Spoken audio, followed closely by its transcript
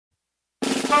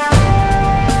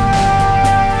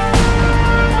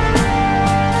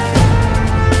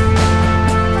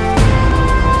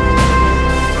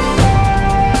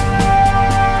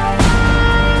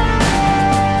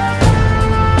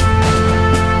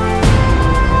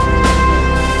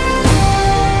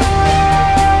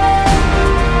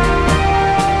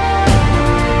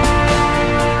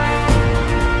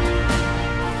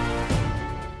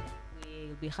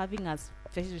having a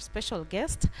very special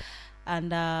guest,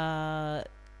 and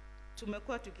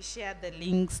tumekuwa tukishare the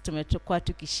links, tumekuwa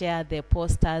tukishare the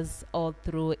posters all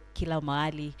through kila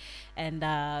mahali, and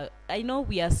I know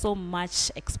we are so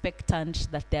much expectant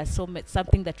that there's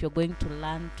something that we're going to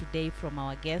learn today from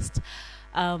our guest.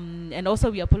 And also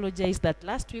we apologize that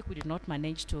last week we did not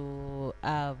manage to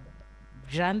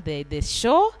run the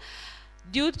show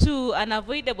due to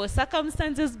unavoidable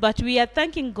circumstances, but we are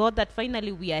thanking God that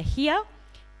finally we are here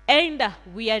and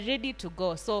we are ready to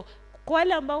go. So kwa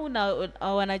wale ambao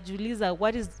wanajiuliza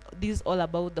what is this all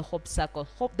about, the Hope Circle.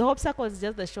 The Hope Circle is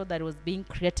just the show that was being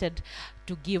created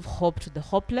to give hope to the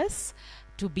hopeless,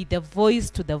 to be the voice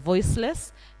to the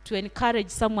voiceless, to encourage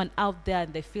someone out there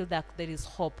and they feel that there is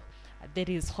hope. There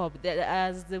is hope.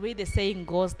 As the way the saying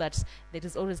goes, that there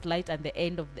is always light at the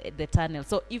end of the tunnel.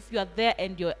 So if you are there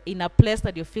and you're in a place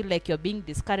that you feel like you're being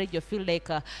discouraged, you feel like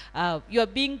you're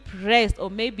being pressed, or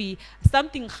maybe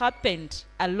something happened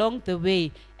along the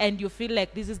way and you feel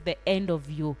like this is the end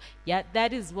of you, yeah,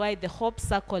 that is why the Hope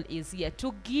Circle is here,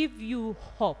 to give you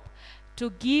hope, to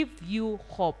give you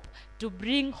hope, to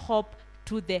bring hope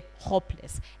to the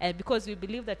hopeless. And because we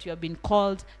believe that you have been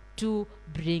called to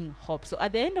bring hope. So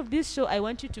at the end of this show, I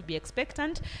want you to be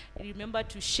expectant. Remember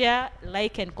to share,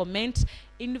 like, and comment.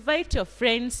 Invite your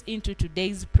friends into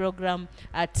today's program.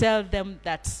 Tell them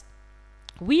that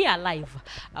we are live.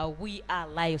 We are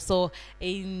live. So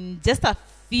in just a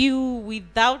few,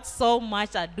 without so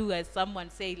much ado, as someone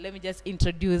said, let me just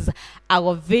introduce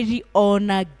our very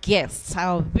own guest,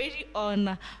 our very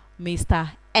own Mr.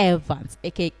 Evans,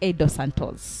 aka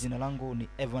Do-Santos. Jina langu ni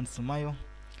Evans Maiyo.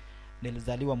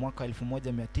 Nilizaliwa mwaka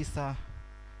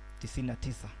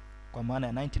 1999 kwa maana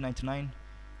ya 1999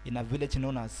 in a village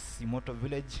known as Imoto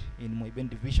village in Moiben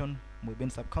division, Moiben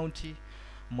sub-county,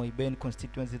 Moiben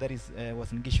constituency, that is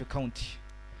was in Gishu county.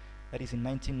 That is in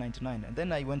 1999. And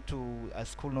then I went to a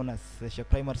school known as Sesha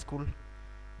Primary School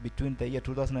between the year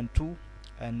 2002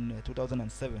 and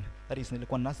 2007. That is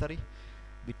nilikuwa nursery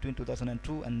between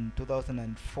 2002 and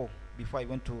 2004 before I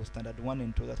went to standard 1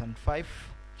 in 2005.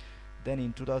 Then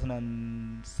in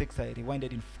 2006 I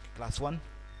rewinded in class 1.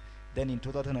 Then in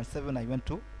 2007 I went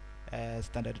to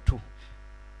standard 2.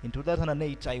 In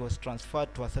 2008 I was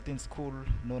transferred to a certain school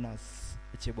known as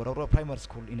Chebororo Primary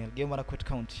School in Elgeyo Marakwet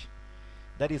County.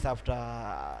 That is after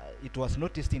it was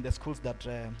noticed in the schools that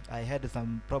I had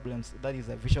some problems, that is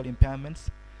visual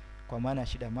impairments, kwa maana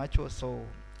shida macho. So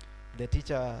the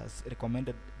teachers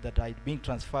recommended that I being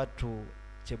transferred to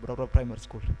Chebororo Primary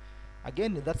School.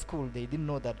 Again, in that school, they didn't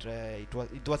know that it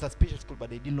was a special school, but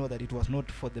they didn't know that it was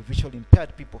not for the visually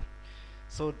impaired people.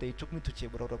 So they took me to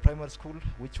Chebororo Primary School,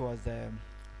 which was a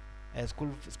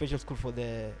special school for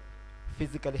the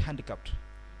physically handicapped.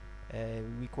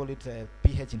 We call it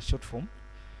PH in short form.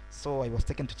 So I was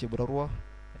taken to Chebororo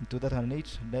in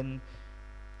 2008. Then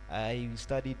I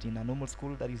studied in a normal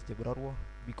school, that is Chebororo,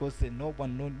 because no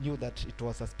one knew that it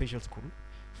was a special school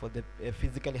for the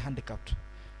physically handicapped.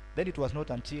 Then it was not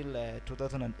until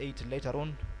 2008, later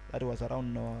on, that was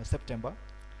around September,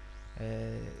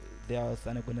 there was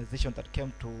an organization that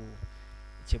came to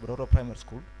Chebororo Primary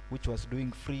School, which was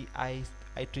doing free eye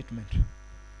treatment.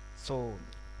 So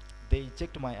they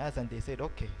checked my eyes and they said,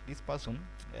 okay, this person,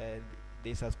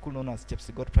 there's a school known as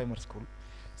Chepsigot Primary School,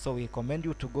 so we recommend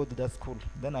you to go to that school.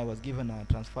 Then I was given a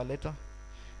transfer letter.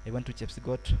 I went to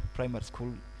Chepsigot Primary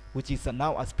School, which is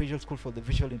now a special school for the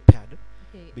visually impaired.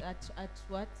 Okay, at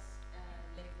what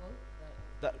level?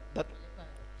 That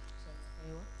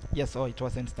yes, it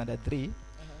was in standard 3.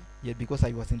 Yeah, because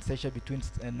I was in session between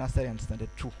nursery and standard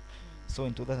 2. So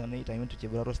in 2008 I went to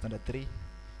Chebororo standard 3.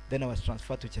 Then I was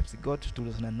transferred to Chepsigot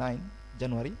 2009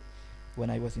 January when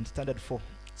I was in standard 4.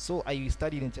 So I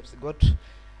studied in Chepsigot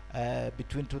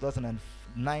between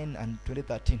 2009 and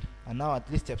 2013, and now at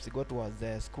least Chepsigot was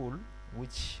a school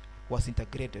which was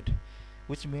integrated,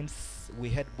 which means we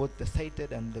had both the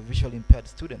sighted and the visually impaired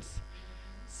students.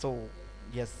 So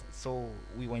yes, so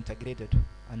we were integrated,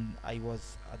 and I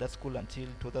was at that school until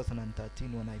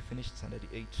 2013 when I finished standard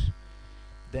 8.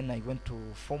 Then I went to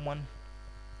Form 1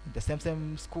 in the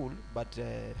same school, but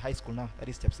high school now, that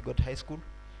is Chepsigot High School.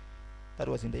 That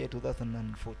was in the year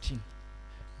 2014,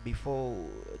 before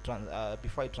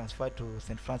I transferred to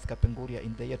St. Francis Kapenguria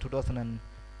in the year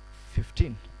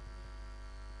 2015.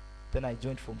 Then I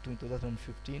joined Form 2 in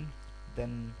 2015.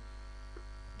 Then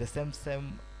the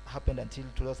same happened until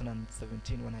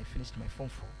 2017 when I finished my Form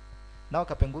 4. Now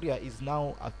Kapenguria is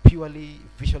now a purely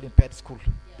visually impaired school.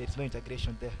 There is no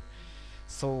integration there.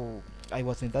 So I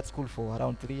was in that school for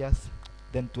around 3 years.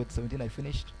 Then 2017 I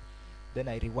finished. Then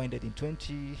I rewinded in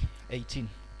 2018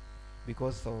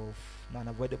 because of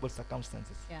unavoidable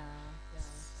circumstances.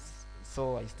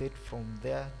 So I stayed from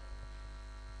there.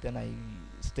 Then I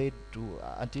stayed to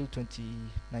until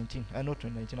 2019. Not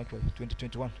 2019 actually,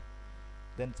 2021.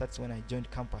 Then that's when I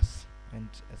joined campus and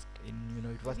in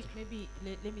university.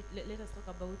 Let us talk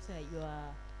about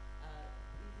your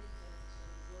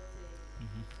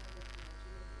Mhm.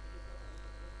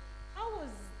 how was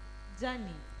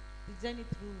journey the journey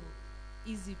through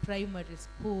easy primary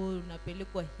school,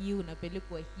 unapelekwa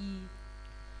hii.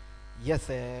 Yes,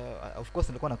 of course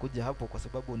nilikuwa nakuja hapo kwa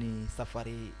sababu ni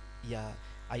safari ya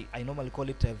I normally call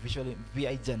it a visual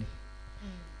VI journey.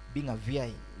 Being a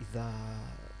VI is a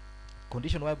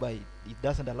condition whereby it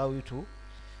doesn't allow you to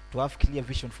have clear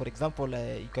vision. For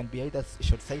example, you can be either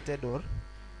short-sighted or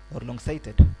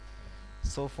long-sighted.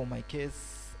 So for my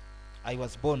case, I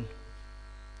was born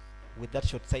with that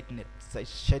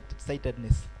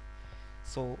short-sightedness.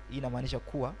 So inamaanisha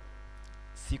kuwa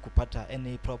si kupata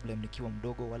any problem nikiwa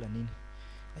mdogo wala nini.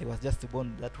 I was just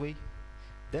born that way.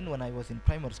 Then when I was in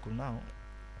primary school now,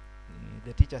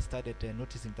 the teacher started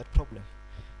noticing that problem,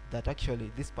 that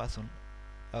actually this person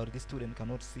or this student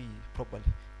cannot see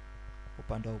properly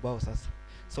upande wa ubao sasa.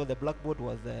 So the blackboard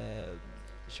was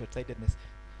short-sightedness.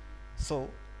 So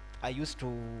I used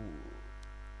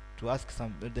to ask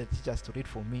the teachers to read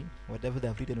for me whatever they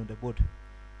have written on the board.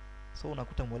 So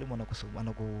unakuta mwalimu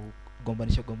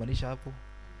anakugombanisha hapo.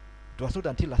 It was not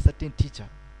until a certain teacher,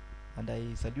 and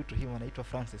I salute to him, anaitwa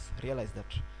Francis, realized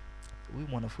that huyu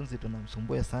mwanafunzi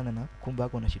tunamsumbua sana na kumbe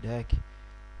ako na shida yake.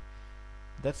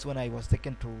 That's when I was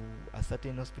taken to a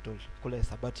certain hospital kule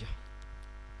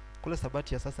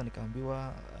Sabatia. Sasa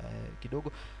nikaambiwa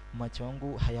kidogo macho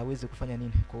yangu hayawezi kufanya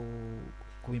nini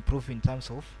ku improve in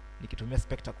terms of nikitumia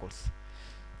spectacles,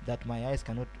 that my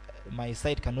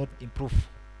sight cannot improve,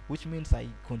 which means I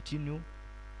continue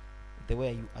the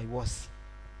way I was.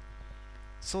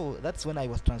 So that's when I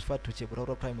was transferred to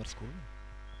Chebororo Primary School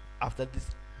after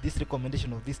this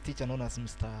recommendation of this teacher known as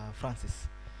Mr. Francis.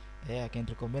 I can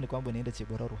recommend kwamba niende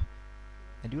Chebororo.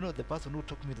 And the person who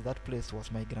took me to that place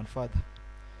was my grandfather,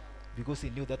 because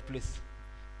he knew that place.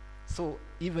 So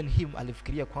even him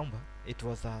alifikiria kwamba it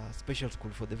was a special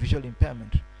school for the visual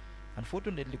impairment.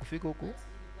 Unfortunately kufika huko,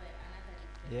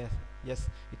 yes,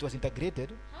 it was integrated.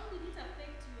 How did it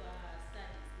affect your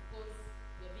studies? Because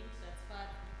you are being transferred,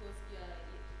 because you are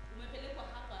umepelekwa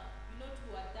hapa,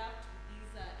 to adapt to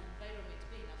this environment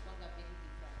where inakuanga very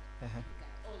different.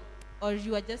 Or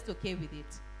you are just okay with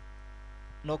it?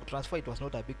 No, transfer, it was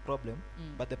not a big problem.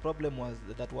 But the problem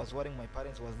that was worrying my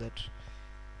parents was that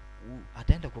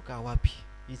ataenda kukaa wapi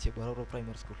hii Chebororo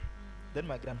Primary School. Then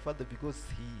my grandfather,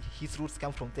 because his roots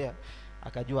come from there,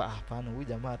 akajua hapana, huyu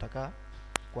jamaa atakaa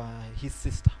kwa his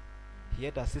sister. He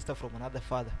had a sister from another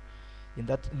father in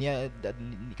that near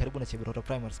karibu na Chebororo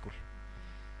Primary School.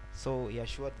 So he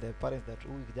assured the parents that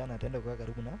huyu kijana ataenda kukaa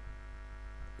karibu na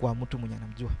kwa mtu mwenye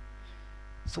anamjua.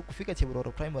 So kufika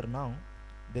Chebororo Primary now,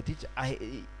 the teacher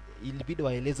ilibidi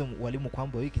waeleze walimu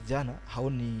kwamba huyu kijana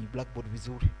haoni blackboard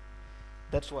vizuri.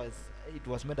 It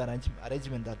was made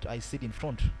arrangement that I sit in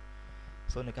front.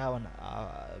 So nikawa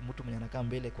mtu mwenye anakaa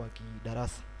mbele kwa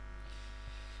kidarasa.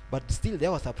 But still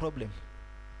there was a problem.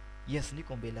 Yes,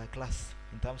 niko mbele ya class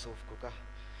in terms of kukaa,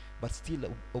 but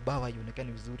still ubao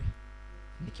haionekani vizuri.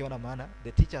 Nikiona maana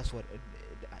the teachers were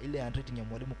ile handwriting ya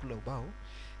mwalimu kule ubao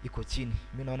iko chini,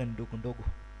 mimi naona ni ndogo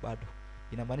bado,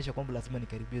 inamaanisha kwamba lazima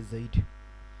nikaribie zaidi.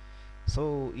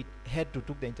 So it had to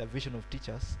took the intervention of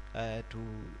teachers to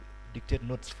dictate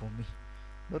notes for me.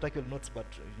 Not actual notes, but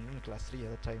in class 3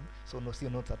 at that time. So no see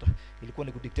notes at ilikuwa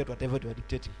ni kudictate whatever they were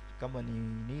dictating. Kama ni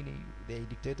nini they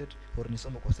dictated, or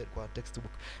nisoma kwa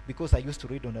textbook, because I used to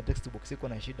read on a textbook. Sikuwa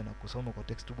na shida na kusoma kwa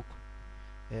textbook.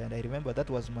 And I remember that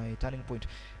was my turning point.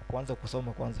 Kwanza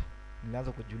kusoma kwanza.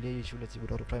 Nilianza kujulia hii shule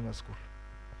Chebororo Primary School.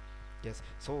 Yes.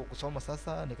 So kusoma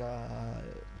sasa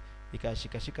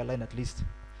nikashika line at least.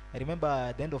 I remember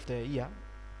at the end of the year,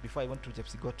 before I went to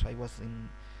Jepsigot, I was in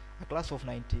a class of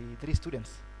 93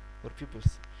 students or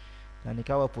pupils, na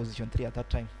nikawa position 3 at that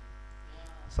time.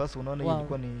 Sasa unaona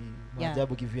ilikuwa ni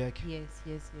maajabu kivyake. Yes.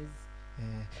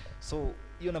 So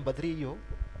hiyo number 3 hiyo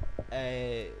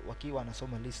wakiwa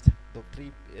wanasoma list of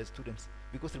 3 students,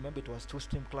 because remember it was 2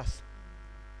 stream class.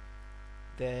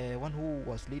 The one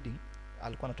who was leading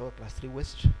alikuwa anatoka class 3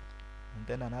 West, and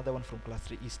then another one from class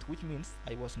 3 East, which means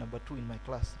I was number 2 in my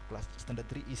class standard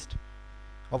 3 East.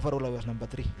 Overall I was number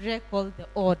 3. Recall the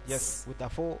odds. Yes, with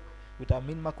a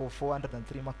min mark of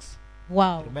 403 marks.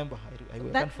 Wow. Remember, I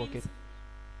can't forget.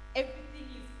 Everything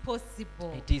is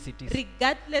possible. It is.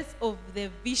 Regardless of the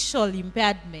visual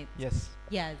impairment. Yes.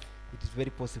 It is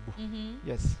very possible.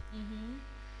 Yes.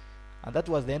 And that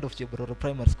was the end of Chebororo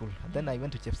Primary School. And then I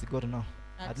went to Chepsigor now.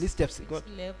 at least Chepsi got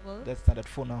level. that's standard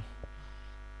 4 now.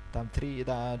 Term 3,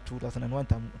 the 2001,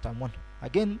 term 1.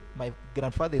 Again, my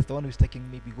grandfather is the one who is taking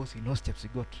me because he knows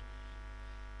Chepsi got.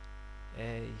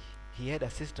 He had a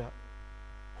sister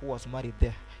who was married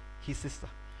there. His sister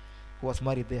who was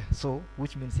married there. So,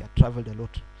 which means he had traveled a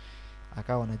lot.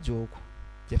 Akawa na joke.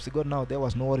 Chepsi got now, there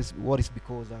was no worries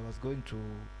because I was going to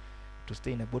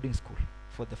stay in a boarding school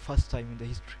for the first time in the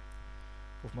history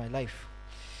of my life.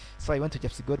 So I went to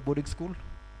Chepsi got boarding school.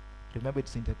 Remember,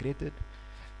 it's integrated.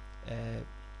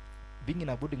 Being in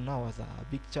a boarding now was a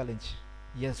big challenge.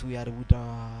 Yes, we are with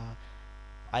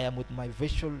I am with my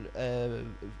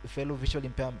fellow visual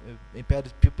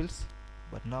impaired pupils,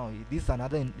 but now this is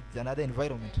another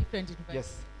environment. Different environment.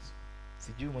 Yes.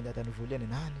 Sijui mwenye atanivulia ni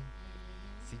nani.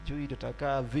 Sijui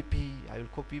tutakaa vipi. I will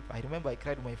copy. I remember I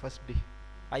cried my first day.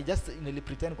 I just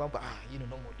pretend kwamba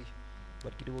normally.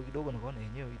 But kidogo nakaona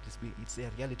yenyewe it's a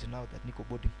reality now that niko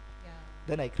boarding. Yeah.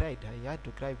 Then I cried. I had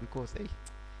to cry because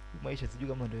maisha sijui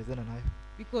kama ndowezana nayo.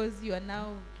 Because you are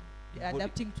now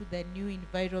adapting to the new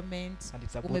environment. And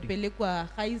it's a boarding. Umepelekwa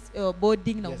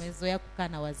boarding na Yes. umezoea kukaa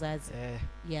na wazazi.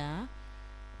 Yeah.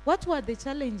 What were the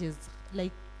challenges?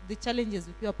 Like the challenges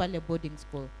ukiwa pale boarding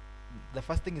school? The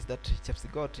first thing is that Chepsi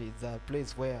got is a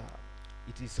place where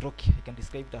it is rocky. I can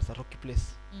describe it as a rocky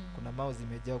place. Kuna mawe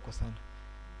zimejaa huko sana.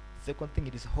 Second thing,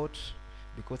 it is hot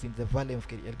because in the valley of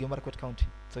Elgeyo-Marakwet County,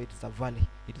 so it is a valley.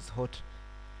 It is hot.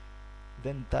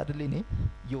 Then thirdly ni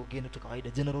hiyo ugeni tu kawaida,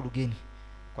 general ugeni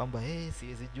kwamba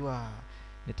siwezi jua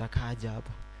nitakaaje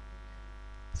hapa.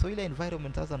 So ile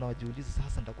environment sasa nawajiuliza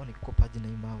sasa nitakuwa nikikopaje na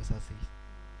hii mawe sasa hii.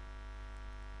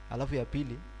 Alafu ya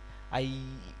pili, I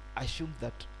assume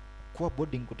that kwa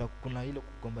boarding kuna ile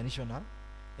kugombanishwa na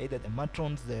either the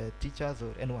matrons, the teachers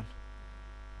or anyone.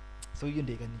 So hiyo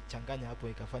ndio ikanichanganya hapo,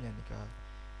 ikafanya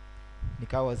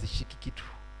nikawa zishiki kitu.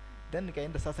 Then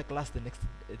nikaenda sasa class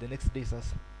the next day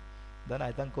sasa. Then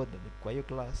I thank God that kwa hiyo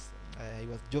class I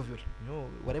was jovial.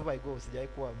 Wherever I go sijai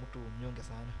kuwa mtu mnyonge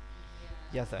sana.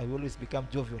 Yes, I always become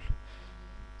jovial.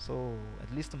 So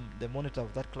at least the monitor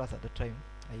of that class at the time,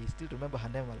 I still remember her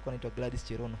name, alikuwa anaitwa Gladys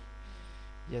Cherono.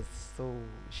 Yes, so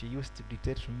she used to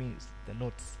dictate to me the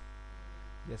notes.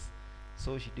 Yes,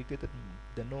 so she dictated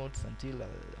the notes until Still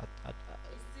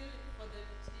for the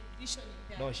visual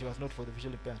impaired? no, she was not for the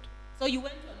visual impaired. So you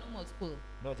went to a normal school?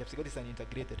 No, Chepsi got is an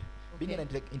integrated. Okay. Being an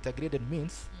integrated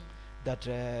means that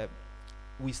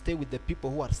we stay with the people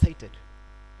who are sighted.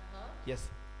 Yes,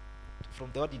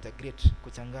 from the word integrate,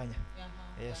 kuchanganya.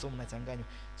 So mnachanganywa.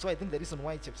 So I think the reason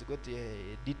why Chepsi got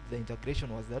did the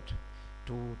integration was that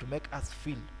to make us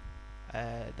feel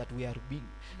that we are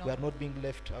not being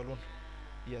left alone.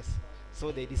 Yes.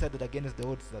 So they decided against the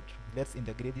odds that let's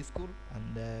integrate this school,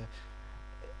 and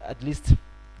at least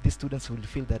these students will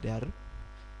feel that they are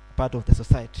part of the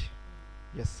society.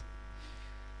 Yes.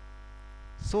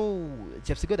 So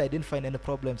Chepsi got, I didn't find any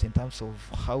problems in terms of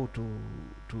how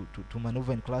to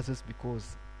maneuver in classes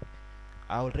because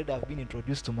I already have been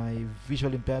introduced to my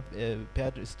visual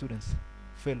impaired students,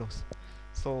 fellows.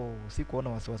 So sikuona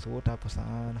wasiwasi wote hapo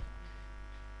sana.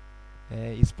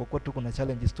 Isipokuwa tu kuna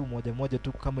challenges tu moja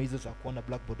tu kama hizo za kuona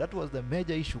blackboard. That was the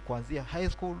major issue kuanzia high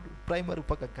school, primary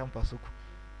mpaka campus huko.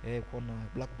 Kuona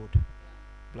blackboard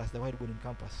plus the whiteboard in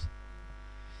campus.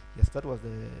 Yes, that was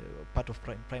the part of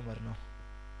primary now.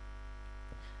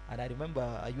 And I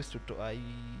remember I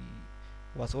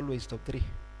was always top 3.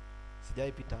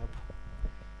 Sijai pita hapo.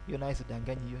 Hiyo nice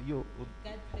danganyi hiyo. God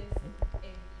bless everything.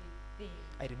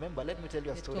 I remember, let me tell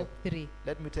you a story. Top 3.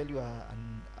 Let me tell you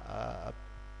a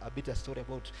bit of story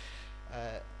about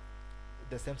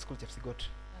the same school Chepsi got.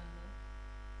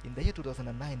 In the year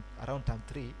 2009, around term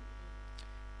 3,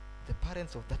 the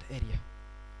parents of that area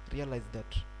realized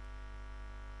that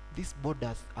these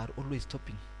boarders are always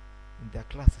topping in their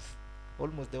classes.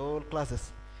 Almost the whole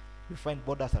classes, you find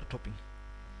boarders are topping.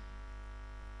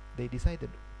 They decided,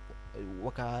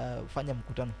 wakafanya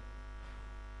mkutano,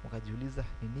 wakajiuliza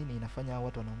ni nini inafanya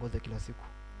watu wanaongoza kila siku.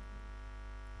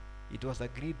 It was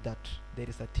agreed that there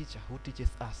is a teacher who teaches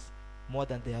us more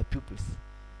than their pupils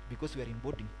because we are in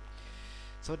boarding.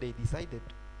 So they decided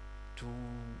to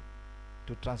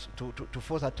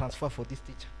force a transfer for this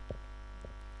teacher.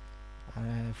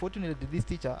 Fortunately this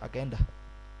teacher akaenda,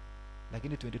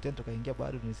 lakini 2010 tukaingia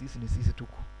bado ni sisi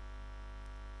tuko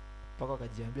mpaka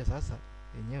wakajiambia sasa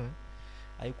yenyewe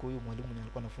haiko huyo mwalimu mwenye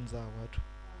alikuwa anafunza watu.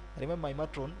 I remember my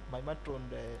matron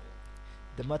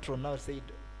the matron now said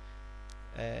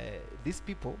these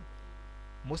people,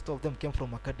 most of them came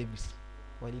from academies,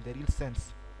 while in the real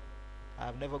sense I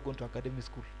have never gone to academy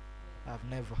school. I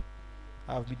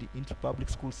have been into public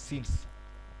school since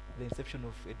the inception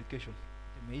of education.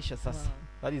 Imeisha sasa. Wow.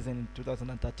 That is in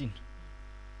 2013.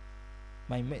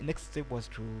 My next step was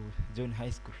to join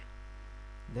high school.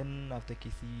 Then after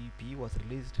KCPE was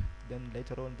released, then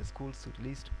later on the schools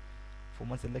released for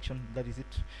month selection, that is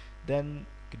it. Then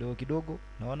kidogo kidogo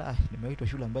naona nimeitwa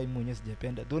shule ambayo mimi mwenyewe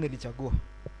sijapenda. Though nilichagua,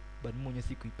 but mimi mwenyewe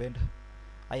sikuipenda.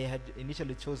 I had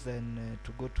initially chosen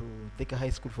to go to Thika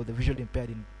High School for the visually impaired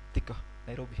in Thika,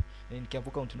 Nairobi, in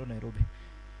Kiambu County, no Nairobi.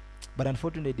 But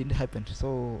unfortunately it didn't happen.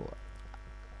 So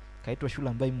kaitwa shule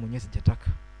ambayo mimi mwenyewe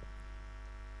sijataka.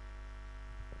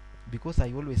 Because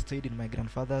I always stayed in my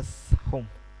grandfather's home.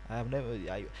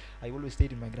 I always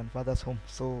stayed in my grandfather's home.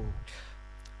 So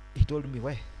he told me,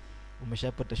 "We,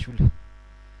 umeshapata shule."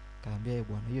 Kaambia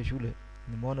bwana, hiyo shule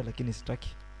nimeona lakini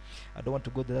sitaki. I don't want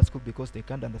to go to that school because they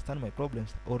can't understand my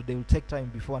problems, or they will take time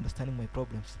before understanding my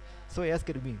problems. So he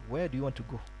asked me, "Where do you want to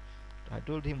go?" I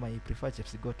told him I prefer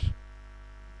Chepsigot.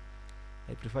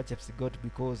 I prefer Chepsigot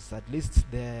because at least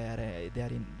they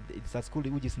are in, it's a school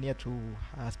which is near to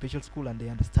a special school and they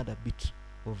understand a bit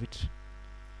of it.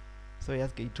 So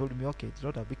he told me, okay, it's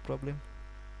not a big problem,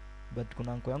 but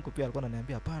kuna uncle yangu pia alikuwa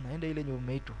ananiambia hapana, enda ile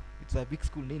umeitwa, it's a big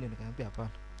school nini. Nikamwambia hapana,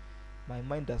 my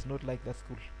mind does not like that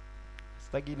school.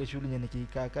 Sitaki ile shule yenye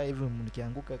nikikaa hivi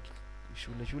nikianguka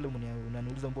shule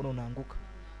unaniuliza mbona unaanguka,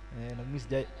 na mimi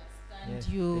sijai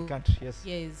you. I can't.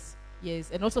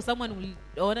 Yes, and also someone will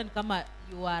order kama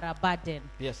you are a burden.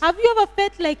 Yes. Have you ever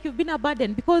felt like you've been a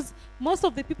burden? Because most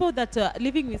of the people that are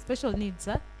living with special needs,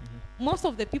 most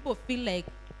of the people feel like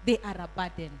they are a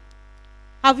burden.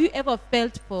 Have you ever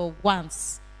felt for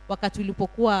once wakati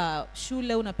ulipokuwa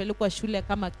shule, unapelekwa shule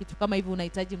kama kitu kama hivi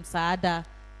unahitaji msaada?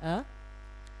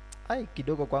 Ai,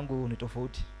 kidogo kwangu ni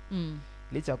tofauti.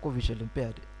 Licha kwa visually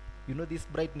impaired, you know, this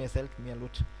brightness helped me a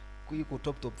lot. Kuiko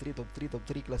top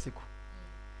 3 kila siku.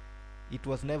 It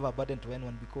was never a burden to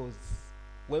anyone because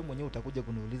wewe mwenyewe utakuja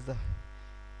kuniuliza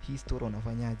hii story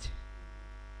unafanyaje,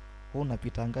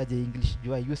 unapitangaje English.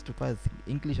 I used to pass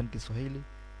English and Kiswahili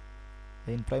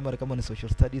in primary kama ni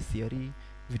social studies, theory,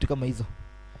 vitu kama hizo.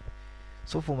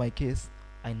 So for my case,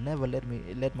 I never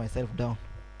let myself down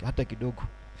hata kidogo.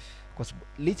 Kwa sababu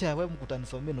licha ya wewe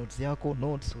mkutanisomea notes yako,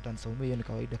 utanisomea hiyo ni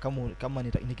kawaida. Kama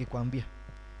nikikwambia,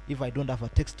 if I don't have a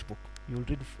textbook, you'll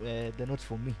read the notes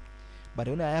for me. But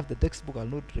when I have the textbook, I'll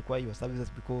not require your services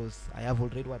because I have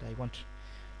already what I want.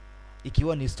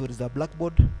 Ikiwa ni stories za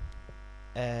blackboard,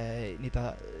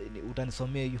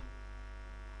 utanisomea hiyo.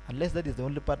 Unless that is the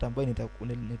only part ambayo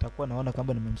nitakuwa naona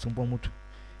kama nimemsumbua mtu.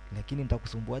 Lakini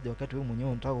nitakusumbuaje wakati wewe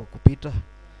mwenyewe unataka kupita?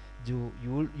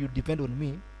 You depend on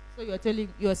me. So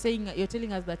you're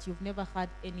telling us that you've never had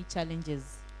any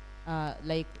challenges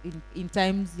like in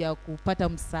times ya kupata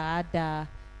msaada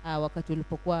wakati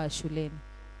ulipokuwa shuleni?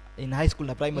 In high school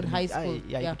na primary. In high school,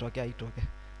 yeah. Itokea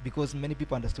because many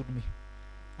people understood me.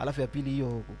 Alafu ya pili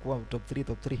hiyo kuwa top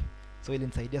 3. So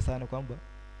ilinisaidia sana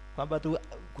kwamba tu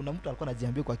kuna mtu alikuwa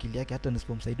anajiambia kwa akili yake hata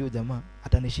nisipomsaidia jamaa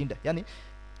atanishinda. Yaani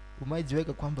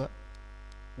umaijiweka kwamba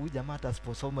huyu jamaa hata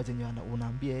asiposoma chenye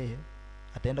unaambia yeye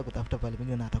ataenda kutafuta pale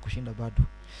pengine na atakushinda bado.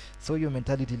 So hiyo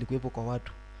mentality ilikuwepo kwa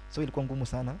watu. So ilikuwa ngumu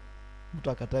sana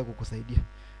mtu akatae kukusaidia.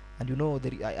 And you know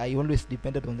I always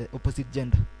depended on the opposite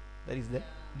gender. That is the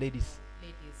ladies.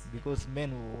 Because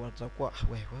men watakuwa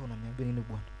wewe unaniambia nini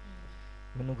bwana?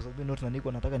 Mimi kusababisha not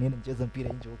niko nataka niende nicheze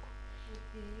mpira nje huko.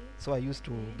 So I used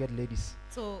to get ladies.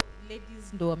 So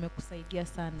ladies ndo wamekusaidia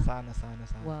sana. Sana.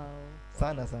 Wow.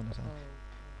 Sana.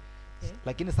 Okay.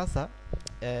 Lakini sasa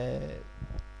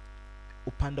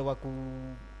upande wa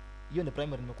hiyo ni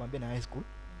primary nimekuambia na high school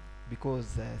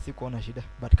because sikuona shida,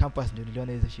 but campus ndio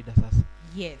niliona hizo shida sasa.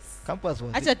 Yes. Campus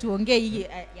was acha tuongee hii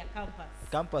ya campus.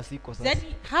 Campus iko sasa.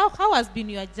 Then how has been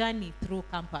your journey through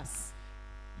campus?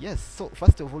 Yes, so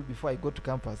first of all before I go to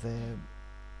campus,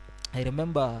 I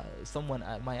remember someone,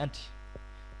 my auntie,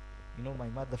 you know, my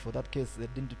mother for that case,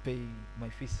 didn't pay my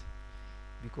fees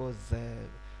because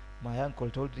my uncle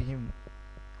told him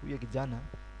huyo kijana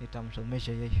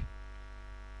nitamsomesha yeye.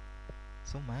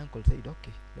 So my uncle said,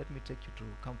 okay, let me take you to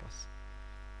campus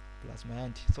plus my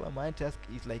auntie. So my auntie asked,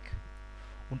 is like,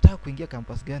 unataka kuingia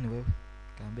campus gani wewe?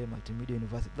 Kaambia Multimedia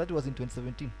University. That was in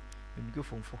 2017 when you go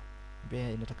form 4.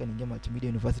 Mbea nataka niingia Multimedia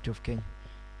University of Kenya.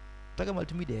 Nataka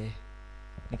multimedia.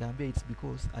 Nikaambia it's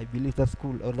because I believe that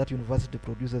school or that university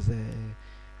produces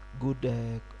good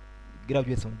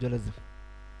graduates of journalism.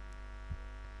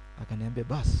 Akaniambia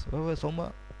bas wewe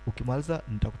soma, ukimaliza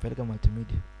nitakupeleka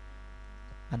multimedia.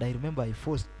 And I remember I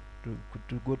forced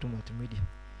to go to multimedia.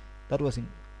 That was in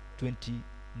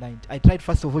 2019. I tried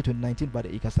first of all 2019 but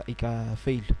ika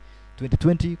failed.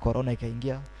 2020 corona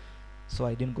ikaingia, so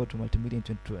I didn't go to multimedia in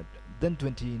 2020. Then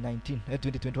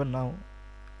 2021 now,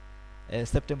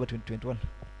 September 2021,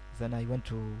 then I went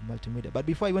to multimedia. But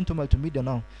before I went to multimedia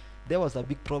now, there was a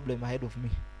big problem ahead of me.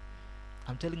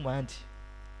 I'm telling my auntie,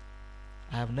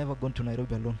 I have never gone to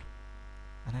Nairobi alone.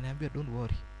 And ananiambia, don't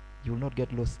worry, you will not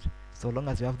get lost so long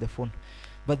as you have the phone.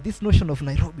 But this notion of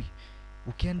Nairobi,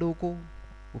 ukienda huko,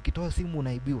 ukitoa simu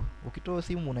unaibiwa, ukitoa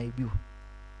simu unaibiwa.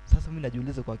 Sasa mimi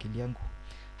najiuliza kwa akili yangu,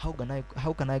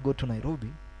 how can I go to Nairobi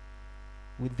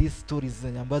with these stories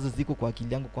ambazo ziko kwa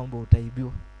akili yangu kwamba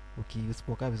utaibiwa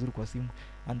usipokaa vizuri kwa simu,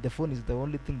 and the phone is the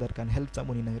only thing that can help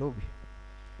someone in Nairobi.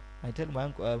 I tell my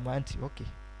uncle, my auntie, okay,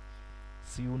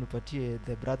 so you unipatie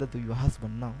the brother to your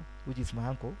husband now, which is my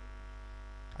uncle,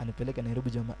 anipeleke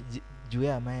Nairobi juu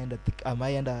ya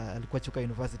amaenda alikuwa Chuka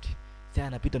University, sasa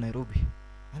anapita Nairobi.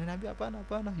 Ananiambia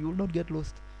hapana, you will not get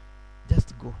lost,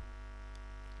 just go.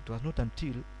 It was not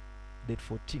until date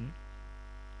 14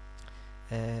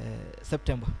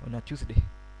 September on a Tuesday,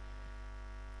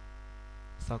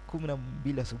 saa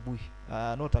 12 asubuhi,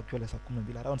 not actually saa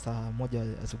 12, around saa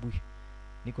 1 asubuhi,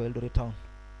 niko Eldoret town.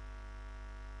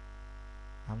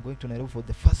 I'm going to Nairobi for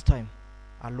the first time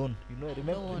alone. You know,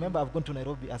 remember I've gone to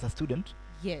Nairobi as a student.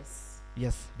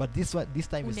 Yes, but this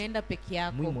time is unaenda peke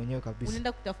yako, mimi mwenyewe kabisa.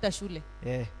 unaenda kutafuta shule.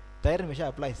 Tayari nimesha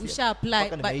apply. Usha apply,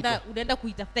 but unaenda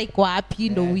kuitafuta iko wapi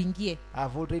ndo uingie.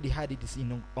 I've already had it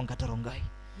in Ongatarongai.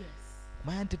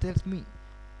 My auntie tells me,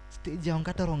 stage ya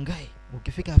Ongatarongai,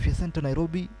 ukifika afya center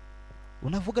Nairobi,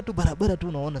 unavuka tu barabara tu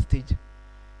unaona stage.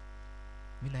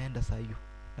 Mimi naenda saa hiyo.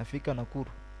 Nafika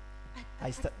Nakuru.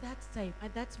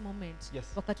 At that moment,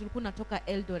 wakati ulikuwa unatoka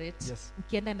Eldoret,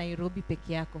 ukienda Nairobi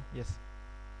peke yako.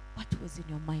 What was in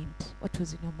your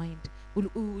mind?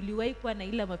 Uliwahi kuwa na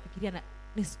ile mafikiria na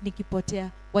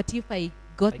nikipotea, what if I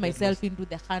got myself into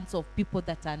the hands of people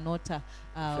that are not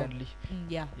friendly?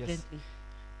 Friendly.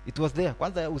 It was there.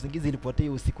 Kwanza usingizi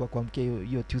ilipotea usiku wa kuamkia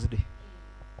hiyo Tuesday.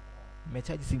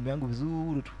 Nimecharge simu yangu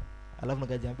vizuri tu. Alafu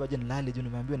nikajiambia je nilale juu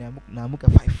nimeambiwa naamuka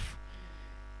 5.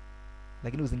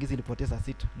 Lakini usingizi ilipotea saa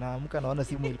 6. Naamka naona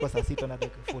simu ilikuwa saa 6 na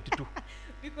dakika 42.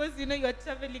 Because you are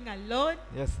traveling alone.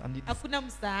 And hakuna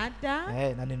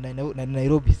msaada. Na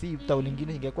Nairobi si town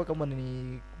nyingine, ingekuwa kama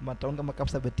ni matown kama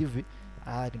Kapsabet TV,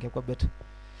 ingekuwa better.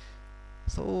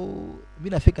 So mimi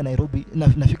nafika Nairobi,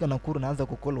 nafika Nakuru, naanza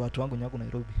kukol watu wangu nyako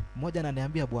Nairobi. Mmoja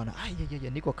ananiambia bwana,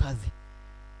 niko kazi,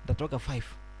 nitatoka 5.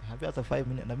 Niambia hata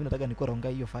 5 na mimi nataka niko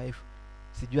Rongai hiyo 5.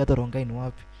 Sijui hata Rongai ni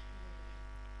wapi.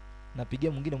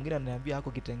 Napigia mwingine ananiambia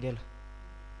hako Kitengela.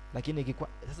 Lakini ikikuwa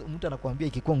sasa mtu anakuambia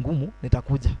ikikuwa ngumu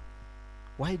nitakuja.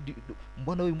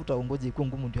 Mbona huyu mtu aongoje ikuwa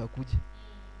ngumu ndio akuje?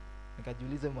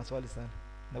 Nikajiuliza maswali sana.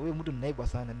 Na huyu mtu ni neighbor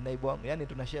sana, ni neighbor wangu. Yaani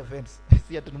tuna share fence.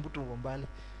 Si hata mtu mbali.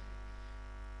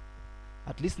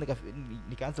 At least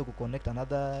nikaanza ku connect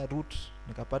another route,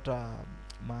 nikapata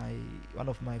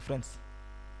one of my friends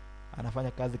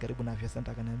anafanya kazi karibu na afya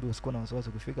center, akaniambia usikuwa na wasiwasi,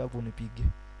 ukifika hapo unipige.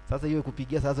 Sasa hiyo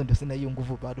kupigia sasa ndio sina hiyo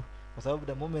nguvu bado, kwa sababu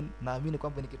the moment naamini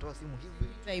kwamba nikitoa simu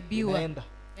hivi inaenda,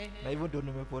 na hivyo ndio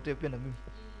nimepotea pia na mimi.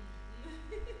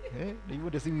 Na hivyo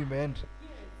ndio simu imeenda.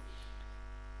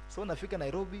 So nafika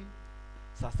Nairobi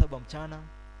saa 7 mchana,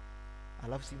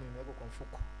 alafu simu imewekwa kwa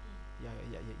mfuko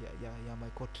ya my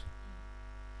coat.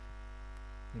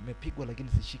 Nimepigwa lakini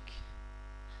sishiki.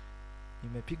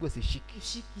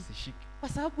 Sishiki. Kwa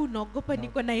sababu unaogopa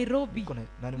niko Nairobi.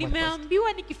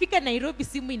 Nimeambiwa nikifika Nairobi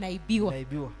simu inaibiwa.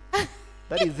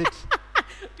 That is it.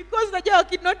 Because unajua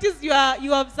ukinotice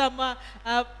you have some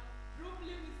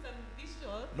problem with some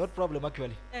visuals. Not problem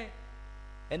actually.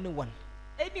 Anyone.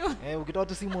 Ukitoa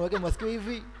tu simu weke masikio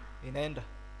hivi inaenda.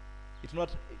 It's not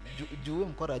juu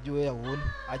mkora juu ya uone.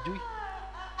 Ajui.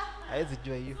 Haezi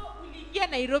jua hiyo. So uliingia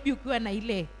Nairobi ukiwa na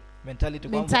ile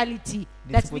mentality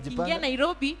that nikiingia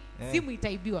Nairobi simu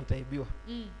itaibiwa.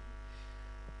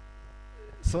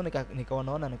 So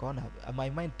nikaona my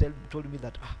mind told me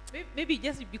that maybe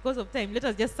just because of time let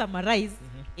us just summarize.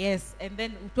 Yes, and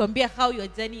then utuambia how your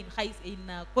journey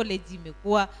in college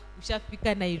imekuwa,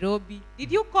 ushafika Nairobi.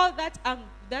 Did you call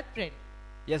that friend?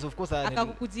 Yes, of course.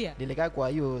 Akakukujia. Nilikaa kwa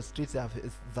hiyo streets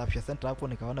za afya center hapo,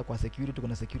 nikaona kwa security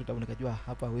kuna security hapo, nikajua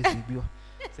hapa hawezi ibiwa.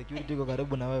 Security iko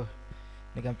karibu na wewe.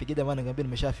 Nikampigia jamaa nikamwambia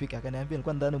nimeshafika. Akaniambia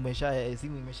nilikuwa ndani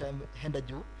simu imeshaenda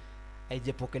juu,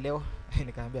 haijapokelewa.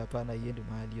 Nikamwambia hapana, iende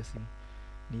mahali hiyo simu.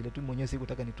 Ni ile tu mwenyewe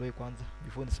sikutaka nitoe kwanza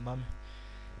before nisimame.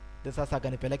 Then sasa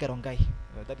akanipeleka Rongai.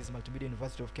 That is Multimedia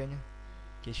University of Kenya.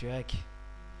 Kesho yake.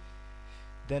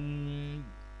 Then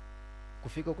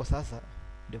kufika huko sasa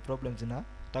the problems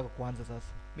zinataka kuanza sasa.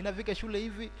 Mimi nafika shule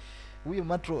hivi, huyo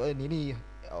matro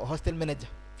hostel manager.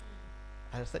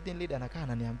 Suddenly anakaa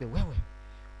ananiambia, wewe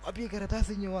wapi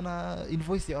karatasi yenye wana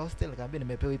invoice ya hostel? Kaambia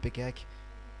nimepewa hii peke yake.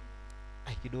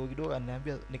 kidogo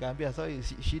ananiambia, nikaambia sawa,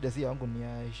 shida si yangu,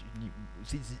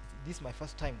 this is my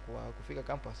first time kwa kufika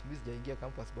campus, mimi sijaingia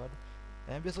campus bado.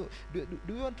 Ananiambia, so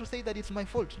do you want to say that it's my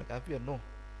fault? Nikaambia no,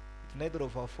 it's neither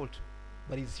of our fault,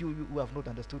 but it's you who have not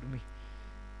understood me.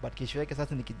 But kesho yake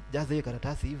sasa nikijaza hiyo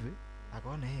karatasi hivi,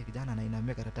 akaona kijana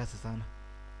anainamia karatasi sana.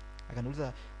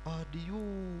 Akaniuliza, do you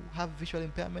have visual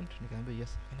impairment? Nikaambia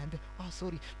yes. Akaniambia,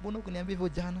 sorry, mbona ukuniambia hivyo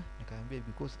jana? Nikaambia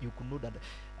because you could not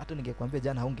hata ningekwambia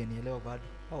jana haungenielewa bado.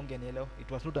 Haungenielewa.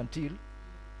 It was not until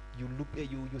you look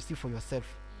you see for yourself.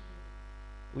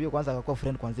 Huyo kwanza akakuwa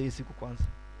friend kwanza hiyo siku kwanza.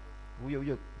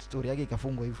 Huyo story yake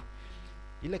ikafungwa hivyo.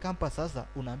 Ile campus sasa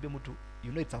unaambia mtu,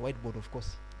 you know it's a whiteboard of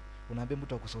course. Unaambia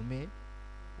mtu akusomee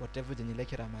whatever jenye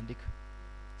lecturer ameandika.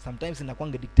 Sometimes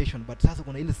inakuanga dictation, but sasa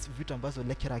kuna ile vitu ambazo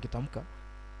lecturer akitamka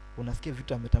unasikia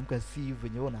vitu ametamka si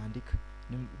venye wewe unaandika,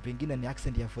 ni vingine ni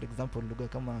accent ya, for example, lugha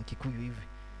kama Kikuyu hivi.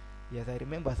 Yes, I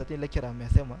remember certain lecturer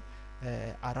amesema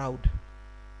around,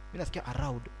 mimi nasikia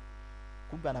around,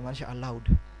 kumbe anamaanisha aloud.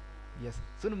 Yes,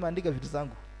 so nimeandika vitu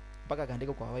zangu mpaka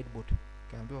kaandika kwa whiteboard,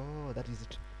 kaambia that is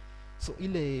it. So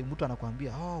ile mtu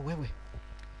anakuambia wewe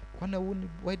kwana uni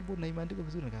whiteboard na imeandika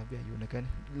vizuri, nikaambia ionekane.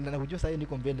 Na kujua sasa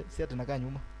niko mbele, si ati nakaa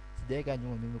nyuma, sijaika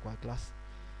nyuma mimi kwa class,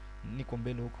 niko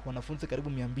mbele huko, wanafunzi karibu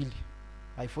 200.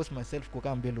 I force myself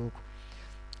kukaa mbele huko.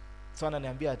 So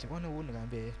ananiambia ati kwana uni,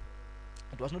 nikaambia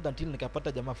it was not until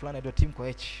nikapata jamaa fulani ndio team kwa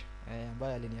H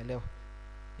ambaye alinielewa.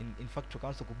 In fact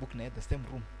tukaanza kubook na the same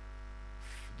room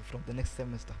from the next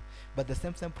semester, but the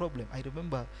same problem. I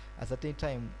remember at a certain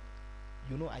time,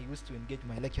 you know, I used to engage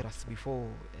my lecturers before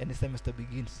any semester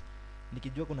begins.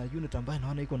 Nikijua kuna unit ambayo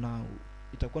naona iko na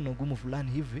itakuwa na ugumu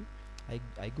fulani hivi,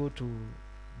 I go to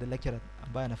the lecturer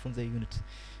ambaye anafunza hiyo unit.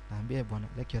 Naambia, bwana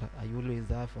lecturer, I always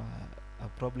have a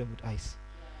problem with eyes.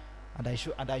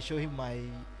 And I show him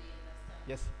my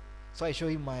So I show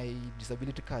him my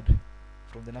disability card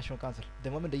from the National Council. The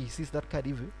moment he sees that card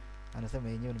hivi, anasema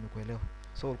yenyewe nimekuelewa.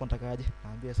 So ulikuwa unatakaje?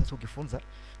 Naambia sasa ukifunza,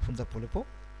 funza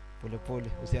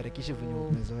pole, usiharakishe venye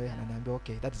umezoea. Ananiambia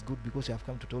okay, that's good because you have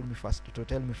come to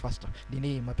tell me faster.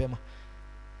 Nini mapema.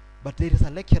 But there is a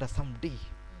lecturer someday.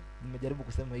 Nimejaribu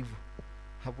kusema hivyo.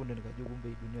 Hapo ndo nikajua kumbe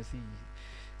hii dunia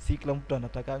si kila mtu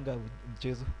anatakanga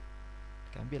mchezo.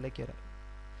 Nikamwambia lecturer,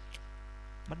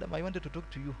 madam, I wanted to talk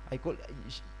to you.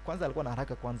 Kwanza alikuwa na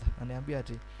haraka kwanza. Ananiambia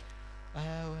ati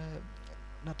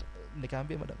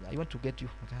nikamwambia, madam, I want to get you.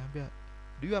 Nikamwambia,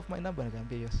 do you have my number?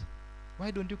 Nikamwambia yes.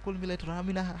 Why don't you call me later? I'm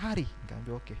in a hurry.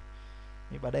 Nikamwambia okay.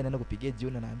 Mimi baadaye naenda kupigia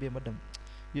jioni, naambia madam,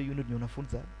 hiyo unit ni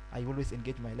unafunza, I always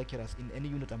engage my lecturers in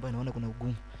any unit ambayo naona kuna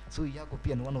ugumu. So yako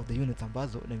pia ni one of the units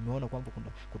ambazo na nimeona kwamba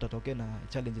kutatokea na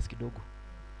challenges kidogo.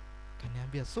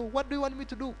 Kaniambia, so what do you want me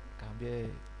to do? Nikamwambia,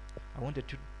 I wanted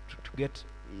to get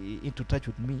into touch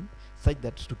with me such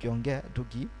that tukiongea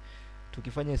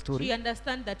tukifanya story. She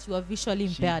understand that you are visually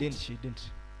impaired.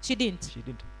 She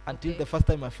didn't until the first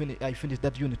time I finished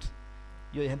that unit.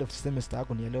 Your end of semester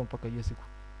ako nielewa mpaka hiyo siku.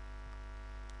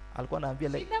 Alikuwa anaambia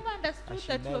like she never understood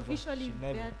that you are visually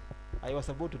impaired. I was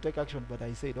about to take action, but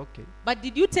I said okay. But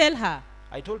did you tell her?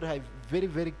 I told her very,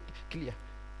 very clear.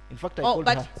 In fact, I told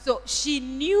her. So she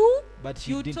knew, but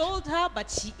she you didn't. told her, but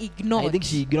she ignored. I think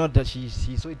she ignored that. She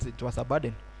saw it was a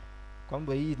burden.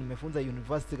 Kwamba hii nimefunza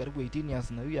university karibu 18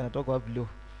 years na huyu anatoka wapi leo?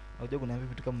 Unajua kuniambia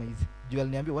vitu kama hizi. Juu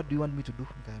aliniambia, what do you want me to do?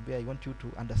 Nikamwambia, I want you to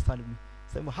understand me.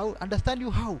 Sema, how understand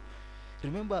you how?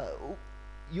 Remember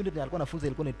unit alikuwa anafunza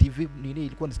ilikuwa ni TV nini,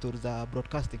 ilikuwa ni stories za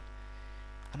broadcasting.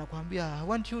 Anakuambia, I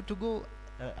want you to go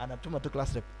anatuma to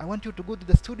class rep. I want you to go to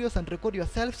the studios and record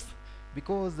yourselves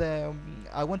because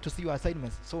I want to see your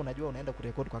assignments. So unajua unaenda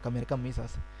kurecord kwa kamera kama hii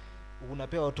sasa.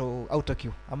 Unapewa auto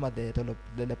cue ama the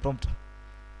teleprompter.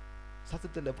 Sasa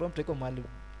teleprompter iko mahali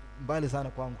mbali sana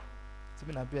kwangu. So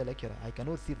mimi naambia lecturer, I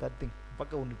cannot see that thing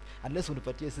mpaka unless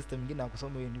unipatie system nyingine ya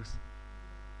kusoma hiyo news.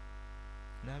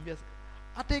 Naambia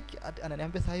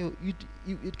ananiambia sasa hiyo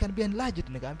it can be enlarged.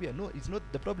 Nikamwambia no, it's not,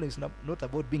 the problem is not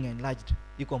about being enlarged.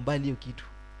 Iko mbali hiyo kitu.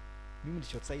 Mimi ni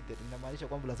short sighted, inamaanisha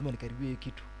kwamba lazima nikaribie hiyo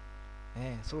kitu.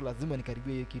 So lazima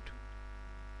nikaribie hiyo kitu.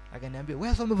 Akaniambia,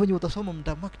 wewe soma venye utasoma,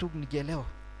 mtamark tu nikielewa.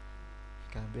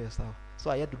 Nikamwambia sawa.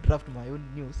 So I had to draft my own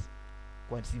news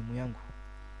kwa simu yangu.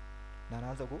 Na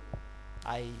naanza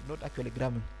not actually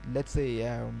gramming, let's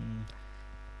say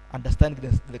understanding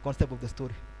the concept of the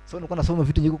story. So nilikuwa nasoma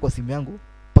vitu nyingi kwa simu yangu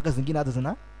mpaka zingine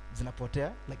hata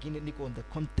zinapotea, lakini niko on the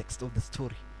context of the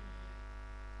story.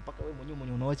 Mpaka wewe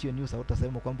mwenyewe unawacha hiyo news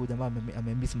hautasema kwamba jamaa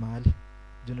amemiss mahali.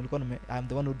 Juu nilikuwa I'm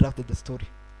the one who drafted the story.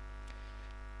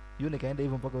 Hiyo nikaenda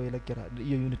hivyo mpaka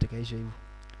hiyo unit ikaisha hivyo.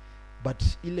 But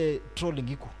ile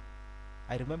trolling iko,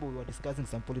 I remember we were discussing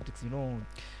some politics, you know,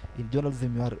 in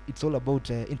journalism it's all about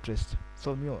interest.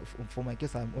 So me, for my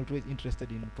case, I'm always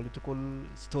interested in political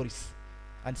stories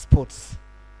and sports.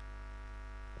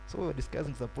 So we were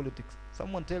discussing some politics.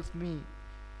 Someone tells me,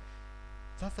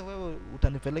 sasa wewe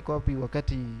utanipeleka wapi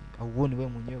wakati auoni wewe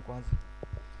mwenyewe kwanza?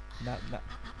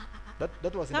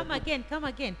 That was come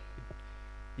again.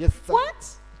 Yes. What?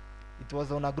 It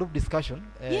was on a group discussion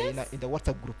Yes. in the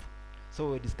WhatsApp group.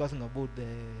 So we're discussing about the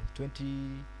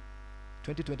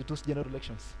 2022 general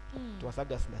elections. It was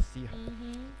August last year.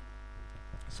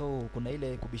 So kuna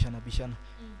ile kubishana.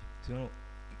 So, you know,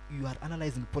 you are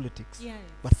analyzing politics, Yes.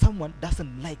 but someone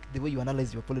doesn't like the way you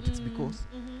analyze your politics because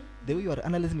the way you are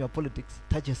analyzing your politics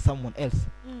touches someone else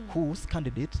whose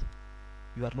candidate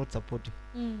you are not supporting.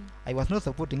 I was not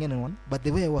supporting anyone, but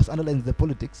the way I was analyzing the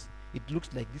politics, it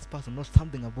looks like this person knows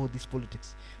something about this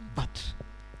politics. But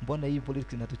mbona hii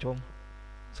politics inatuchoma?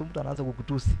 So mtu anaanza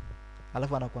kukutusi,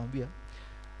 alafu anakuambia,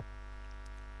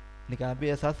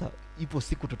 nikaambia sasa ipo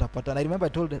siku tutapatana. I remember I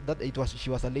told her that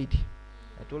she was a lady.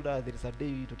 I told her there is a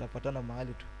day tutapatana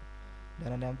mahali tu. Na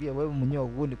ananiambia wewe mwenyewe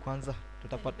uone kwanza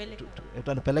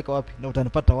utanipeleka wapi na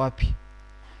utanipata wapi?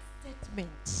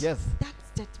 Statement. Yes. That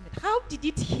statement. How did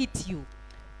it hit you?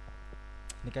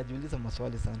 Nikajiuliza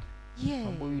maswali sana. Yes.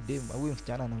 Huyu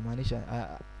msichana anamaanisha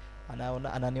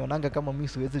ananionanga kama mimi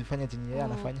siwezi kufanya chenye yeye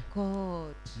anafanya.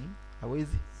 God.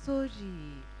 Hawezi. Sorry.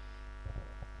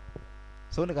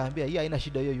 So nikaambia hii haina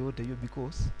shida yoyote hiyo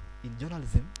because in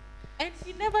journalism and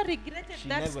she never regretted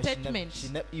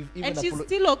statement. Even and she's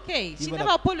still okay. She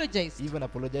never apologized. Even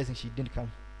apologizing, she didn't come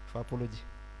for apology.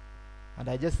 And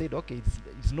I just said, okay,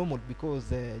 it's normal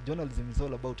because journalism is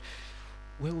all about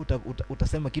wewe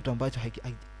utasema kitu ambacho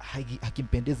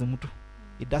hakimpendezi mtu.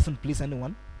 It doesn't please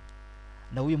anyone.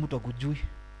 Na huyo mtu akujui.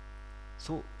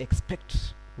 So expect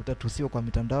utatusiwa kwa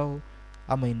mitandao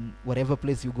ama in whatever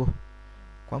place you go.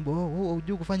 Kwamba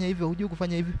hujui kufanya hivyo,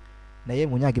 na yeye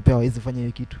mwenyewe akipewa hawezi kufanya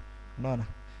hiyo kitu. Unaona?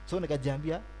 So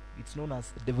nikajiambia it's known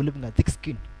as developing a thick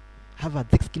skin. Have a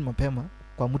thick skin mapema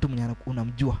kwa mtu mwenye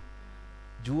unamjua.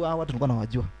 Jua watu tulikuwa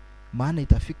nawajua. Maana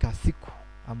itafika siku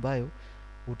ambayo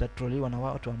utatroliwa na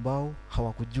watu ambao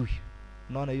hawakujui.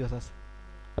 Unaona hiyo sasa?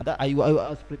 And I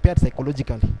was prepared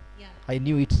psychologically. Yeah. I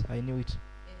knew it. Yeah.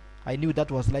 I knew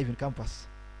that was life in campus.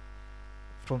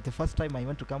 From the first time I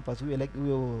went to campus,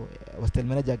 huyo hostel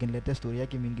manager akiniletea story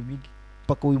yake mingi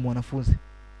mpaka huyu mwanafunzi.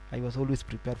 I was always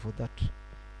prepared for that.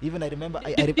 Even I remember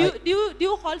do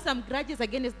you hold some grudges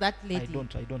against that lady?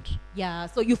 I don't. Yeah,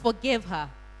 so you forgave her.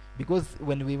 Because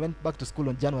when we went back to school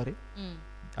on January,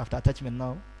 after attachment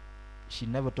now, she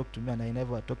never talked to me and I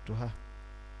never talked to her.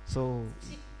 So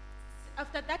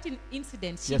after that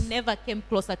incident, she yes. never came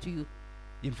closer to you.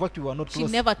 In fact, we were not close.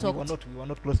 She never talked. We were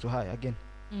not close to her again.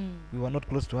 We were not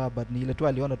close to her, but ni ile tu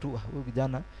aliona tu huyu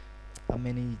kijana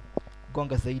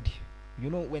amenigonga zaidi. You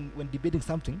know, when debating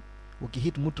something,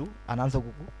 ukihit mtu anaanza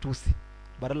kukutusi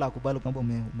badala akubali kwamba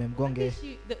umemgonge.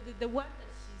 The one that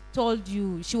she told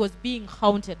you she was being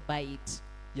haunted by it.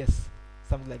 Yes,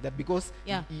 something like that because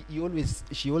yeah.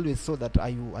 she always saw that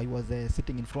I was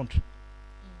sitting in front.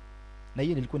 Na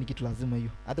hiyo nilikuwa ni kitu lazima hiyo.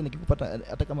 Hata nikikupata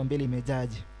hata kama mbele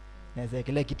imejaje. Naweza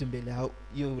ekelea kitu mbele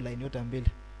hiyo line yote mbele.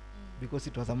 Because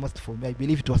it was a must for me. I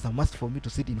believe it was a must for me to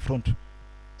sit in front.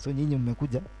 So nyinyi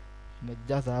mmekuja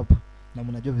mmejaza hapa na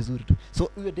mnajua vizuri tu.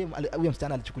 So huyo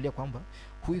msichana alichukulia kwamba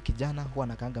huyu kijana huwa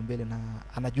anakaanga mbele na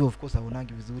anajua of course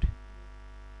haonangi vizuri.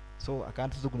 So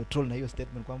akaanza kuna troll na hiyo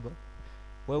statement kwamba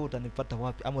wewe utanipata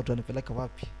wapi ama utanipeleka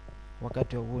wapi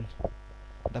wakati wa uone.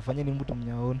 Ndafanyeni mtu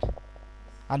mnyaoni.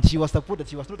 And she was supported.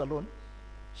 She was not alone.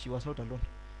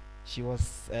 She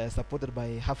was supported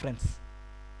by her friends.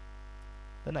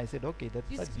 Then I said, okay, that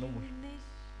is normal.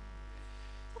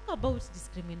 Talk about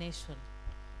discrimination.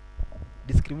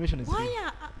 Discrimination is why real.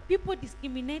 are people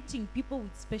discriminating people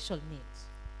with special needs?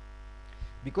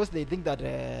 Because they think that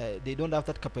they don't have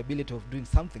that capability of doing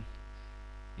something.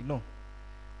 You know,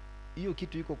 hiyo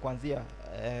kitu iko kuanzia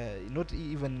not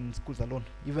even in schools alone,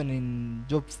 even in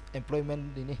jobs,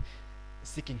 employment,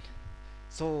 seeking.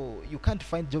 So you can't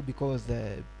find job because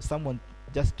someone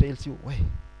just tells you, "Why?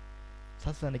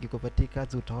 Sasa nikikupatia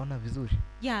kazi utaona vizuri."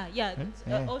 Yeah.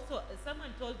 Also,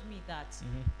 someone told me that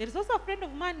there is also a friend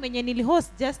of mine mwenye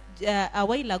nilihost just a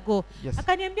while ago. Yes.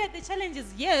 Akaniambia the challenge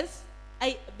is yes.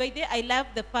 I love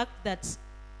the fact that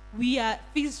we are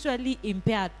visually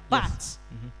impaired, but yes.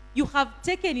 You have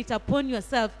taken it upon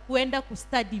yourself kuenda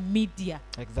study media.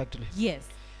 Exactly. Yes.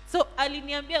 So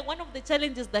aliniambia one of the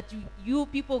challenges that you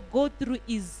people go through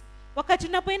is wakati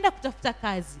unapoenda kutafuta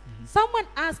kazi, someone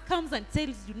else comes and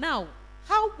tells you, now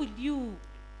how will you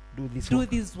do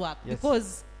this work? Yes.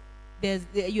 Because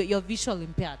you're visual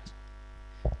impaired.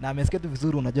 na amesikia tu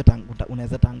vizuri, unajua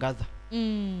unaweza tangaza.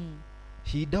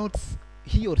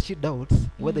 He or she doubts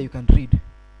whether you can read,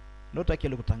 not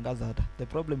actually kutangaza hata. The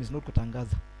problem is not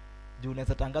kutangaza, juu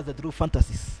unaweza tangaza through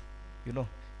fantasies, you know,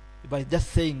 by just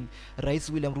saying Rais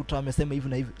William Ruto amesema hivi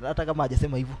na hivi, hata kama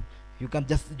hajasema hivyo, you can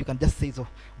just say so.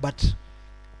 But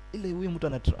ile huyu mtu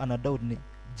ana doubt ni,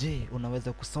 je,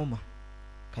 unaweza kusoma?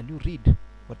 Can you read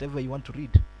whatever you want to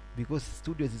read? Because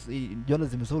studios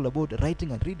journalism is all about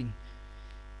writing and reading.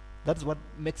 That's what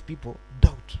makes people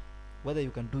doubt whether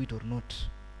you can do it or not.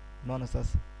 No,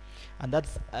 sasa. And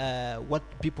that's what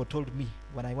people told me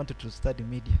when I wanted to study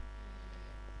media.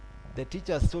 The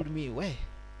teachers told me, we,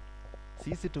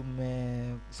 sisi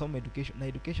tumesoma education, na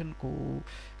education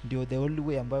ndio the only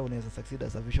way ambayo unaweza succeed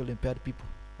as a visually impaired people.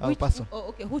 Person.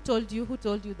 Okay, who told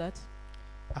you that?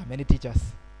 Many teachers.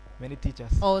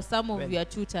 Or some of your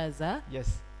tutors, huh?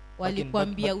 Yes.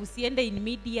 Walikwambia usiende in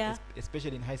media,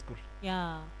 especially in high school.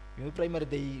 Yeah. Primary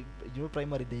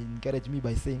they encourage me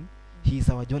by saying he is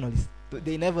our journalist.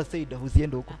 They never said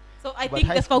usiende huko. So I think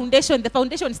the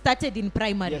foundation started in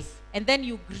primary. Yes. And then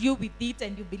you grew with it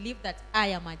and you believe that I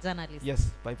am a journalist.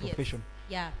 Yes, by profession.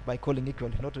 Yes. Yeah. By calling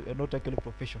equally, not actually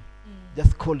profession.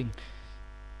 Just calling.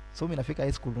 So mimi nafika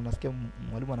high school unasikia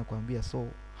mwalimu anakuambia, so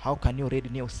how can you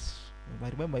read news? I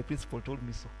remember my principal told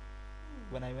me so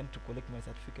when I went to collect my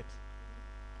certificate.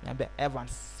 Niambia,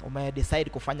 Evans, decide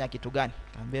kufanya kitu gani?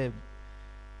 Niambia,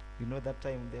 you know, that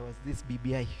time there was this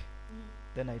BBI.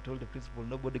 Then I told the principal,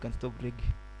 nobody can stop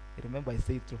reggae. I remember I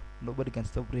said so, nobody can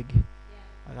stop reggae.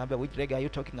 Niambia, which reggae are you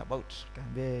talking about?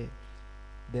 Niambia,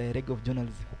 the reggae of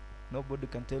journalism. Nobody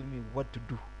can tell me what to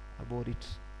do about it.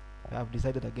 I have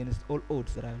decided against all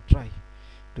odds that I'll try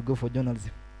to go for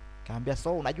journalism. Niambia,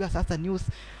 so unajua sasa news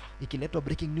ikiletwa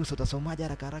breaking news utasomaje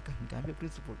haraka haraka? Nikamwambia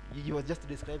principal, you was just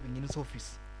describing in his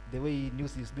office the way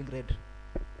news is being read.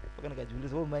 Paka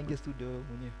nikajiuliza, wewe umeangia studio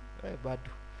mwenyewe?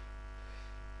 Bado.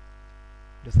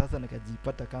 Ndio sasa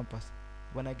nikajipata campus.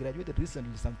 When I graduated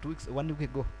recently, one week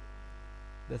ago,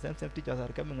 the same teachers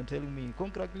are coming and telling me,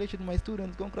 congratulations my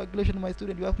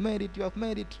student, you have made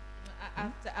it.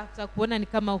 After kuona ni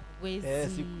kama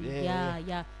huwezi.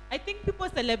 Yeah. I think people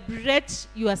celebrate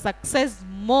your success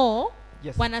more.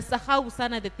 Yes. Wanasahau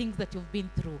sana the things that you've been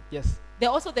through. Yes.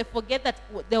 They forget that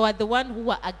they were the one who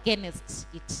were against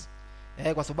it.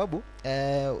 Kwa sababu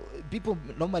people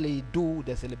normally do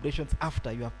the celebrations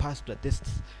after you have passed the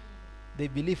tests. They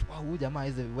believe, huyu jamaa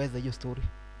where's the story.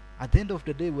 At the end of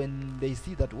the day, when they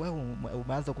see that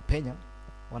umeanza kupenya,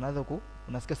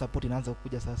 unasikia support inaanza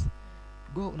kukuja sasa.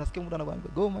 Unasikia mtu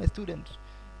anakuambia, go my student,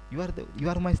 you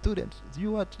are my student.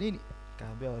 You what nini?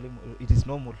 Kaambia walimu, it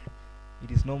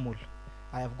is normal.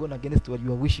 I have gone against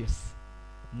your wishes.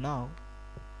 Now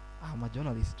I'm a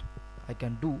journalist. I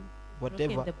can do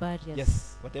whatever. The barriers.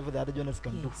 Yes, whatever the other journalists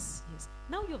can do. Yes.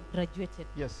 Now you've graduated.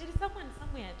 Yes. There is someone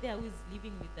somewhere there who is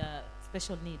living with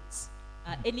special needs,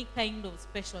 any kind of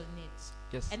special needs.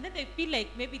 Yes. And then they feel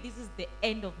like maybe this is the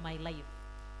end of my life.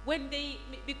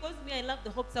 Because I love the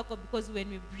Hope Circle, because when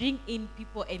we bring in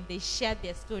people and they share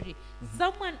their story,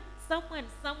 someone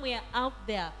somewhere out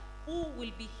there who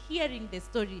will be hearing the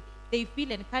story, they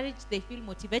feel encouraged, they feel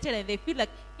motivated, and they feel like,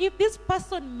 if this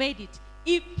person made it,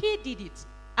 if he did it,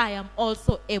 I am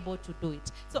also able to do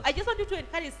it. So I just want you to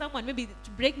encourage someone maybe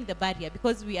to breaking the barrier,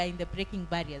 because we are in the breaking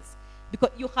barriers.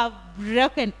 Because you have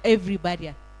broken every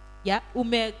barrier. Yeah?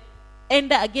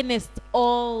 Enda against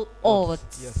all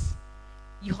odds. Yes.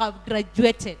 You have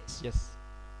graduated. Yes.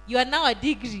 You are now a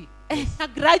degree. Yes. A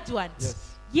graduate.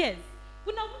 Yes. Yes.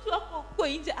 Kuna mtu wako kwa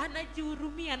nje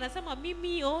anajihurumia, anasema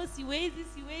mimi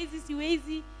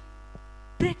siwezi.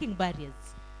 Breaking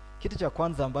barriers. Kitu cha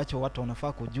kwanza ambacho watu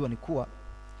wanafaa kujua ni kuwa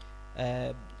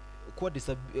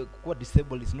kuwa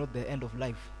disabled is not the end of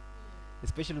life.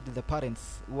 Especially to the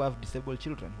parents who have disabled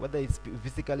children, whether it's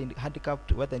physically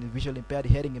handicapped, whether it's visually impaired,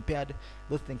 hearing impaired,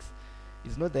 those things,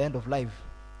 it's not the end of life.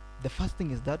 The first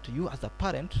thing is that you as a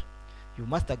parent, you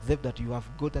must accept that you have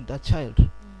gotten that child.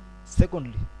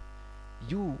 Secondly,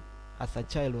 you as a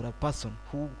child or a person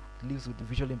who lives with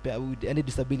visually impaired, with any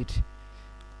disability,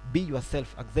 be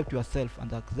yourself, accept yourself,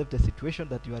 and accept the situation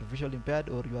that you are visually impaired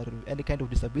or you are any kind of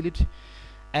disability,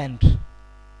 and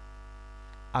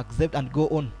accept and go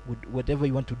on with whatever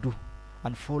you want to do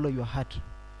and follow your heart.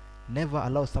 Never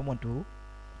allow someone to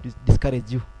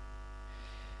discourage you.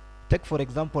 Take for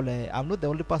example, I'm not the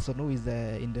only person who is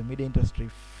in the media industry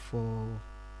who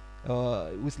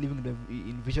is living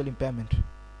in visual impairment.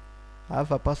 I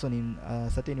have a person in a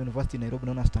certain university in Nairobi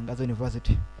known as Tangazo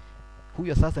University, who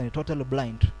is sasa ni totally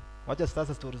blind. Wacha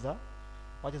sasa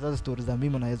stories za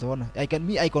mimi naweza ona. I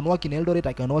can work in Eldoret,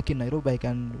 I can work in Nairobi, I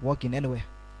can work in anywhere.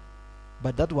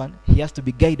 but that one he has to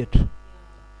be guided.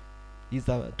 He's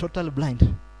a total blind.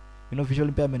 You know, visual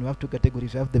impairment, we have two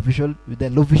categories. We have the visual with the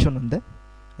low vision and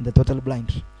the total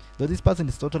blind. So this person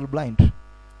is total blind,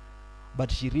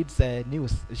 but she reads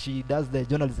news, she does the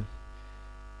journalism.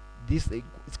 This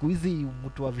siku hizi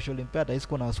mtu wa visual impaired haisi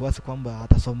kuwa na wasiwasi kwamba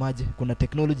atasomaje, kuna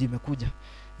technology imekuja.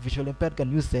 Visual impaired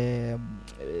can use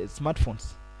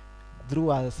smartphones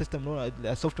through a system known,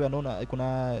 a software known,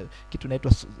 kuna kitu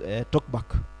inaitwa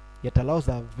talkback. It allows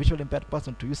a visual impaired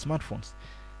person to use smartphones.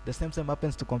 The same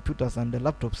happens to computers and the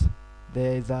laptops.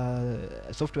 There is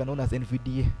a software known as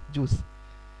NVDA JUICE.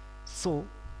 So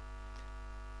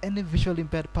any visual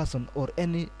impaired person or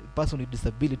any person with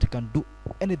disability can do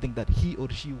anything that he or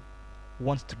she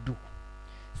wants to do.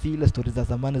 See the stories as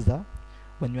a manager.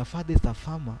 When your father is a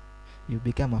farmer, you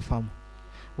become a farmer.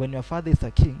 When your father is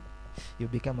a king, you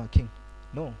become a king.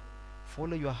 No,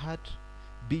 follow your heart,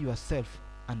 be yourself,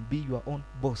 and be your own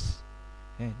boss.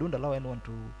 Don't allow anyone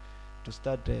to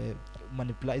start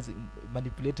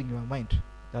manipulating your mind.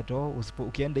 That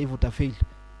ukienda hivyo utafail.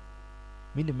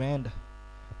 Mimi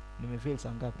nimefail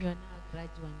saa ngapi? You are now a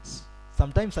graduate.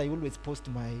 Sometimes I always post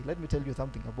let me tell you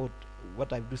something about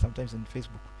what I do sometimes in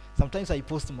Facebook. Sometimes I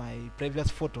post my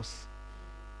previous photos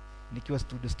nikiwa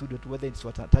studio, whether it's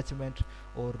what attachment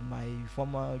or my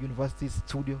former university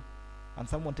studio, and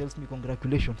someone tells me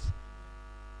congratulations.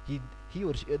 He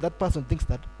or she, that person thinks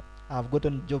that I've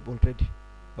gotten a job already,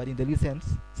 but in the real sense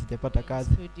sijapata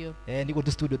kazi. Niko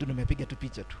tu studio tu nimepiga tu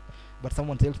picha tu, but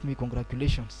someone tells me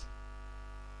congratulations.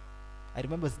 I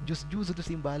remember just to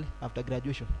Simbali after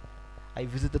graduation, I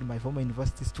visited my former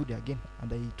university studio again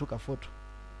and I took a photo.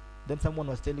 Then someone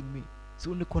was telling me,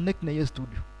 so you connect na your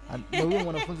studio. And na wewe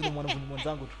mwanafunzi ni mwanafunzi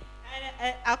mwenzangu tu.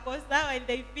 Because now and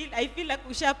I feel like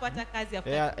ushapata kazi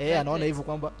after. Anaona hivyo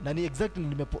kwamba nani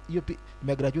exactly hiyo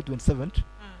nimegraduate 27th.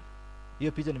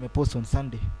 Hiyo picha nimepost on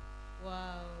Sunday. Wow.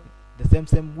 The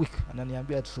same week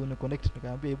ananiambia so you connect,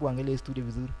 nikamwambia hebu angalia studio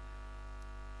vizuri.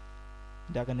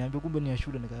 Ndio akaniambia kumbe ni ya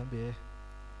shule, nikamwambia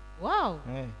wow.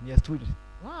 Ni ya studio.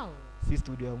 Wow. Si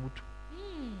studio ya mtu.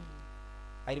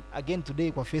 Again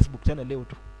today kwa Facebook tena leo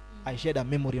tu I shared a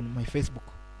memory on my Facebook.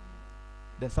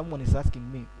 Then someone is asking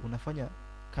me, unafanya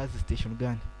kazi station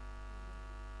gani?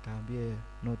 Kaambia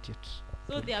not yet.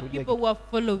 So there are people who are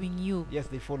following you. Yes,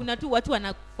 they follow. Kuna tu watu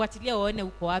wanafuatilia waone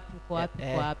uko wapi.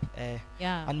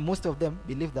 Yeah. And most of them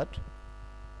believe that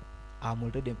I'm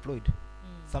already employed.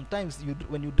 Sometimes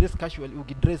when you dress casually, you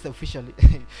dress officially.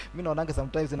 Mimi naonanga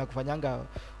sometimes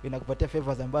inakupatia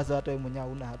favors ambazo hata wewe mwenyewe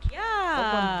huna hata.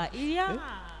 Yeah.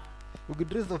 You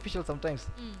dress official sometimes.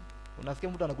 Unasikia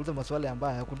mtu anakuuliza maswali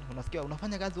ambayo hakuna. Unasikia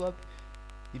unafanya kazi wapi?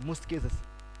 In most cases.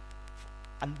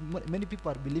 And many people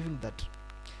are believing that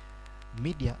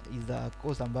media is a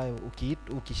course ambayo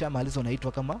ukishamaliza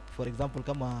unaitwa kama, for example,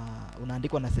 kama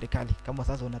unaandikwa na serikali, kama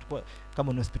sasa unatukua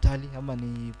kama ni hospitali ama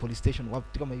ni police station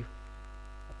wapi kama hiyo.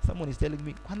 Someone is telling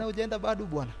me, "Kwana hujaenda bado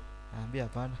bwana?" Naambia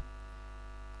hapana.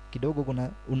 Kidogo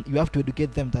you have to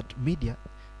educate them that media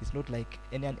is not like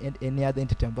any other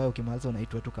entity ambayo ukimaliza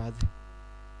unaitwa tu kazi.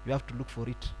 You have to look for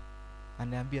it.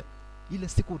 Anaambia ile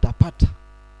siku utapata,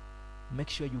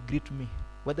 make sure you greet me,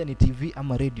 whether ni TV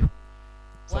ama radio.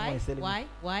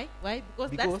 Why?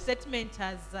 Because that statement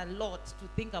has a lot to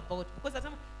think about. Because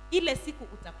ile siku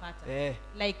utapata.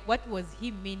 Like what was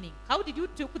he meaning? How did you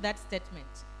take that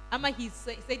statement? Ama he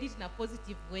said it in a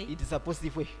positive way? It is a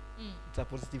positive way. It's a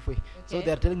positive way. Okay. So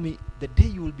they are telling me the day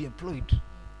you will be employed,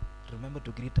 remember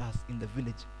to greet us in the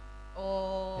village.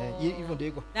 Even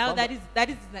they go. Now that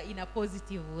is in a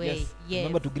positive way. Yes.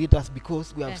 Remember to greet us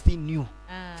because we have seen you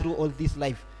through all this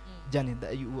life journey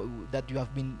that you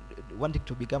have been wanting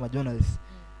to become a journalist.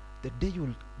 The day you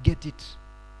will get it,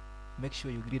 make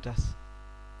sure you greet us.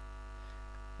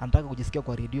 Anataka kujisikia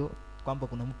kwa radio kwamba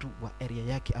kuna mtu wa area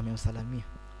yake amemsalamia.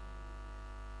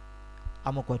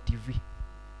 Ama kwa TV.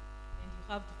 And you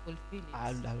have to fulfill it.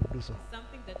 I'll do so. It's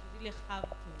something that you really have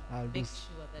to make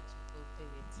sure that you fulfill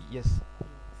it. Yes.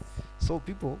 So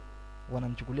people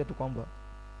wananichukulia tu kwamba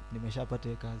nimeshapata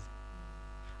hiyo kazi.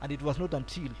 And it was not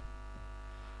until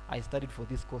I studied for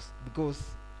this course, because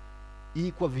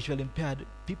equal visual impaired,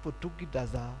 people took it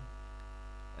as a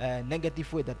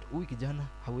negative way that huyu kijana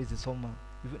hawezi soma.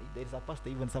 Even there is a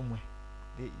pastor even somewhere.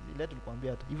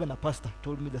 Even a pastor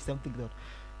told me the same thing, that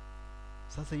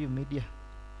sasa hiyo media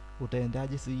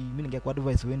utaendaje? Si mimi ningekuwa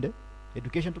advice uende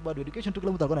education tu, bado education tu,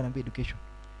 kila mtu alikuwa ananiambia education.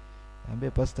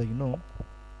 Naambia pastor, you know,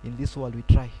 in this world we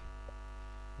try.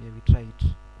 Yeah, we try it.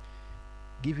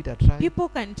 Give it a try. People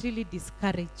can really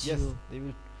discourage you. Yes, they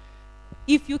will.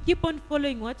 If you keep on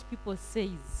following what people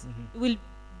says, you will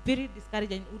very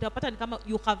discouraging. Utapata ni kama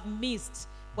you have missed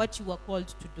what you were called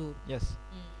to do. Yes.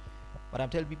 But I'm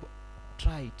telling people,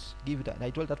 try it, give it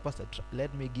I told that pastor,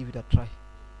 let me give it a try.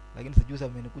 Lakini sijuzi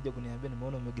amenikuja kuniambia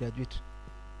nimeona umegraduate.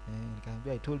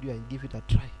 Nikamwambia I told you I give it a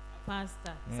try.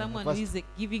 Pastor, someone who is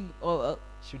giving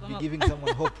should be giving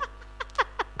someone hope.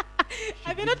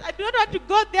 I do not want to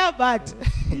go there, but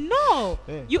no,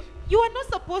 you are not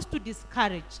supposed to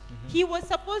discourage. He was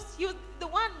the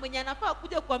one mwenye anafaa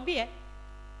kuja kuambia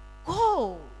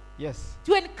go. Yes.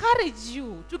 To encourage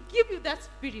you, to give you that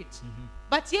spirit.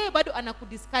 But yeye bado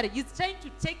anakudiscourage. He's trying to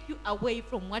take you away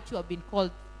from what you have been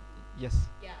called. Yes.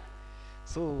 Yeah.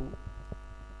 So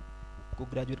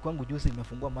kugraduate kwangu juzi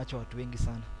imefungua macho watu wengi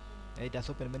sana. It has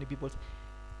opened many people's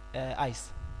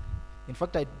eyes. In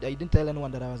fact, I didn't tell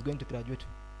anyone that I was going to graduate,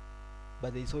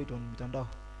 but they saw it on mitandao.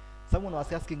 Someone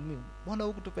was asking me, "Mbona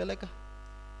hukutupeleka?"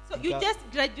 So you just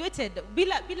graduated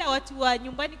bila watu wa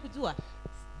nyumbani kujua?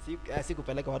 Si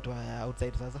kupeleka watu wa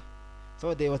outside sasa.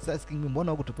 So they was asking me,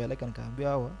 "Mbona hukutupeleka?" Nikaambia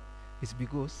hawa, it's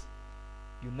because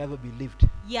you never believed.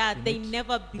 Yeah, they it.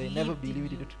 never believed. They never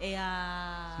believed it.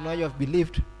 Yeah. So now you have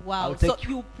believed. Wow. So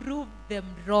you proved them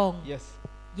wrong. Yes.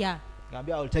 Yeah.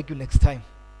 Nikaambia I'll take you next time.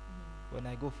 When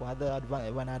I go for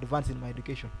when I advance in my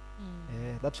education.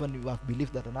 That's when you have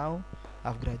believed that now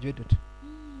I've graduated.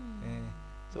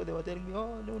 So they were telling me,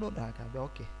 oh, no,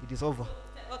 okay, it is over.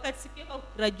 Wakati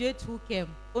graduate, who came?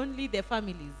 Only the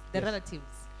families, the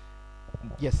relatives.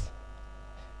 Yes.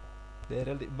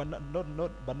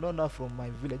 But not now from my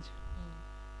village.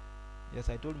 Yes,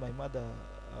 I told my mother,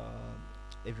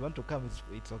 if you want to come,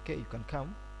 it's okay, you can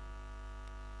come.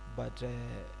 But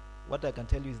what I can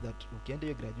tell you is that ukienda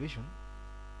your graduation,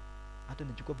 hata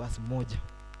nichukue basi moja,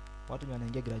 watu wenye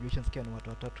wanaingia graduation sikia ni watu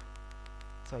watatu.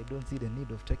 So I don't see the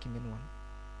need of taking anyone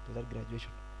to that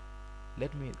graduation.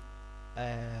 Let me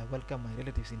welcome my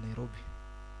relatives in Nairobi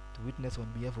to witness on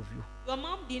behalf of you. Your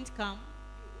mom didn't come.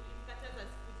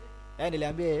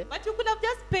 Niliambia, but you could have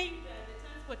just paid the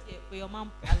transport for your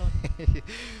mom alone.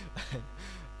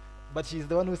 But she's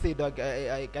the one who said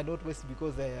I cannot waste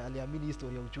because aliamini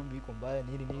history ya uchumi iko mbaya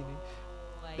nini.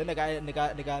 Then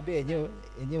nikaambia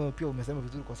yenyewe pia umesema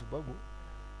vizuri kwa sababu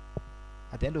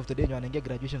at the end of the day wanaingia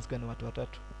graduation siku ni watu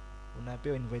watatu.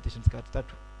 Unapewa invitations card 3.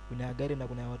 Kuna gari na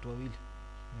kuna watu wawili.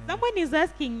 Someone is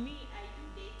asking me, are you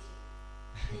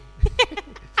dating?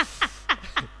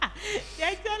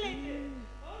 They're telling you.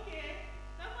 Okay.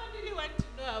 Someone really want to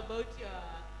know about your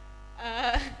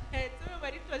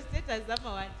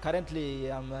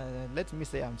currently let me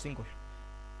say I'm single.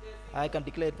 I can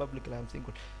declare it publicly, I'm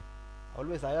single.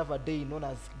 Always I have a day known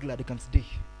as Gladican Day.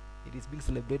 It is being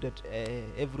celebrated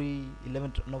every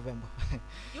 11th November.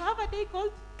 You have a day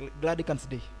called Gladican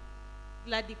Day.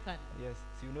 Gladican. Yes.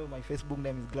 So you know my Facebook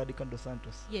name is Gladican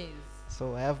Do-Santos. Yes.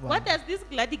 So I have what does this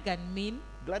Gladican mean?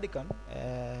 Gladican,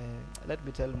 let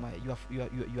me tell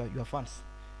your fans.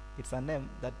 It's a name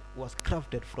that was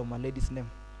crafted from a lady's name.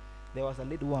 There was a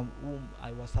lady whom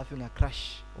I was having a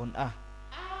crush on her.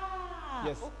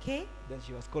 Yes. Okay. Then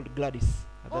she was called Gladys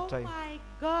at that time. Oh my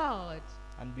God.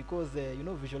 And because you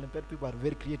know visual impaired people are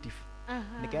very creative.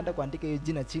 Nikaenda kuandika hiyo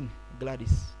jina chini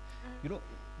Gladys. You know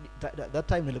that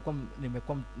time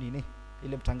nimekuwa nini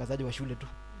ile mtangazaji wa shule tu.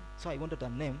 So I wanted a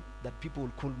name that people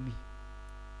will call me.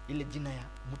 Ile jina ya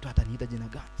mtu ataniita jina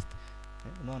gani?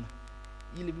 Unaona?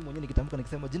 Ile mimi mwenyewe nikitamka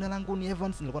nikisema jina langu ni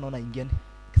Evans nilikuwa naona ingiani.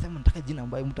 Nikisema nataka jina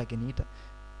ambayo mtu akiniita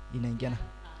inaingiana.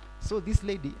 So this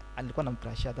lady alikuwa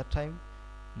namcrush at that time.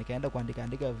 Nikaenda kuandika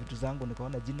vitu zangu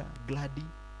nikaona jina Glady,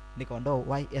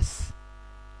 nikaondoa YS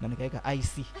na nikaweka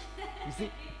IC. You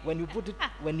see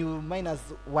when you minus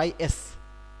YS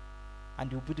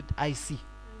and you put it IC,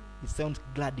 it sounds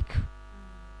Gladic.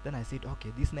 Then I said,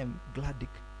 okay, this name Gladic,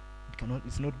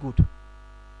 it's not good.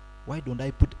 Why don't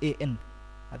I put AN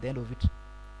at the end of it?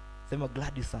 Same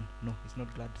Gladison. No, it's not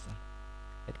Gladison.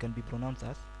 It can be pronounced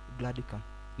as Gladican.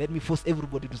 Let me force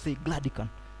everybody to say Gladican.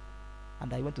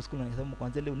 And I went to school and I said,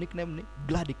 kwanza leo nickname ni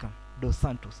Gladican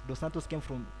Do-Santos. Do-Santos came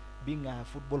from being a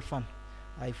football fan.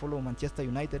 I follow Manchester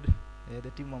United,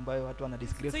 the team ambayo watu wana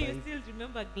disgrace. So you still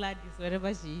remember Gladys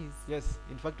wherever she is? Yes,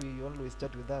 in fact we always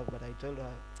chat with her, but I told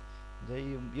her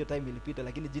hiyo time ilipita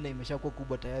lakini jina imeshakuwa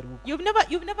kubwa tayari huko.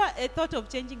 You've never thought of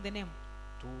changing the name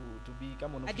to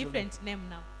become an a different name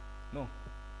now? No,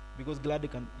 because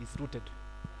Gladican is rooted.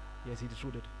 Yes, it is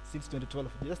rooted since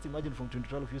 2012. Just imagine from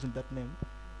 2012 using that name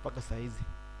mpaka saa hizi.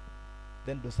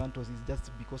 Then Do-Santos is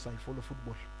just because I follow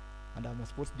football and I'm a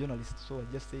sports journalist, so I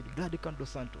just said Gladican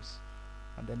Do-Santos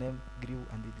and the name grew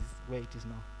and it is where it is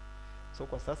now. So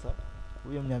kwa sasa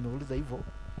huyo mwenye ameuliza hivyo,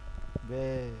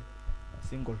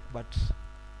 single but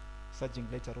searching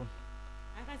later on.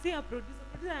 Akasema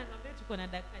producer ananiambia tuko na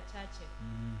dakika chache.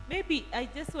 Maybe I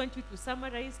just want you to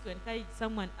summarize to encourage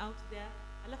someone out there.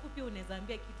 Alafu pia unaweza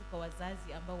ambia kitu kwa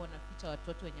wazazi ambao wanaficha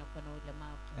watoto wenye wako na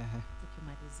ulemavu.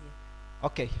 Tukimalizia.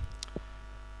 Okay.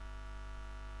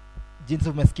 Jinsi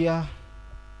umesikia,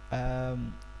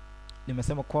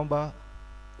 nimesema kwamba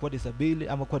kuwa disability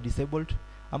ama kuwa disabled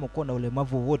ama kuwa na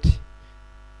ulemavu wote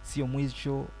sio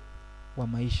mwisho wa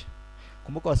maisha.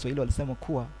 Kumbuka Waswahili walisema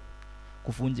kuwa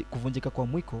kuvunjika kwa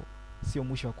mwiko sio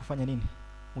mwisho wa kufanya nini?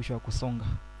 Mwisho wa kusonga.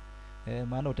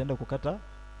 Maana utaenda kukata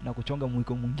na kuchonga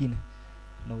mwiko mwingine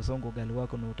na usongo ugali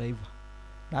wako na utaiva.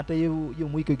 Na hata hiyo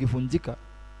mwiko ikivunjika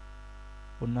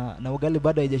na ugali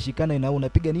bado haijashikana, ina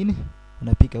unapiga nini?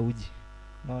 Unapika uji.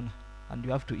 Unaona? And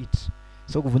you have to eat.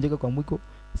 So kuvunjika kwa mwiko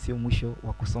sio mwisho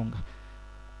wa kusonga.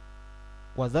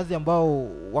 Wazazi ambao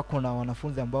wako na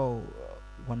wanafunzi ambao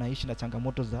wanaishi na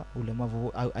changamoto za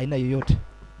ulemavu aina yoyote,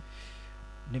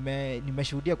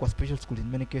 nimeshuhudia kwa special school, in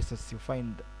many cases you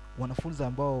find wanafunzi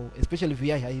ambao, especially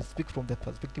VI, I speak from the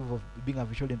perspective of being a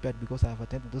visually impaired because I have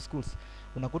attended those schools.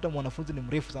 Unakuta mwanafunzi ni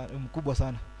mrefu sana, mkubwa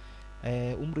sana,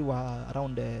 umri wa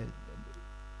around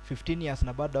 15 years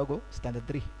na bado ako standard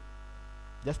 3.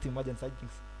 Just imagine such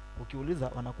things.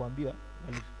 Ukiuliza wanakuambia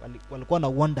walikuwa na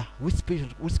wonder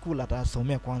which school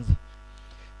atasomea kwanza.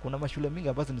 Kuna mashule mingi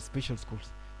ambazo ni special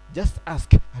schools. Just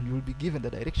ask and you will be given the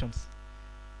directions.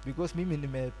 Because mimi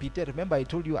nimepitia, remember I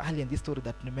told you earlier in this story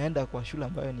that nimeenda kwa shule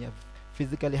ambayo ni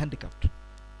physically handicapped,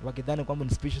 wakidhani kwamba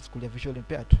ni special school ya visually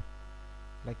impaired.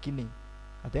 Lakini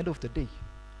at the end of the day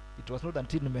it was not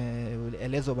until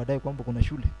nimeelezwa baadaye kwamba kuna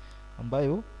shule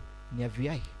ambayo ni ya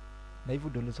VI na hivyo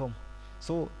ndio nilisoma.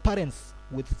 So parents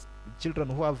with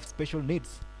children who have special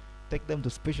needs, take them to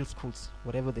special schools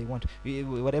wherever they want,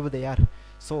 wherever they are.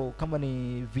 So kama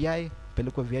ni VI,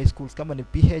 pelekwe VI schools. Kama ni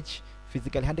PH,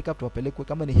 physically handicapped, wapelekwe.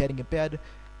 Kama ni hearing impaired,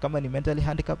 kama ni mentally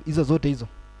handicapped, hizo zote hizo,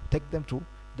 take them to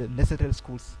the necessary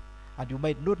schools. And you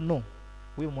might not know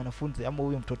huyo mwanafunzi ama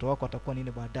huyo mtoto wako atakuwa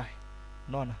nini baadaye.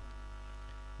 Unaona?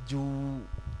 Juu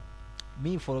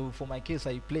me for my case,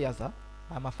 I play as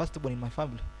I'm a firstborn in my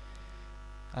family,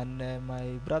 and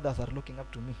my brothers are looking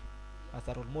up to me as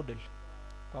a role model.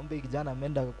 Kwamba kijana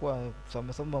ameenda kwa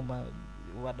somesoma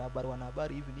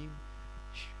wanahabari hivi nini,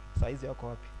 saizi wako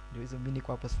wapi? Ndio hizo mimi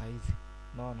niko hapa saizi.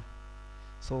 Unaona?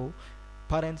 So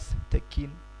parents, take in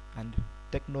and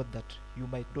take note that you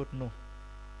might not know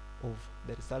of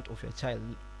the result of your child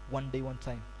one day one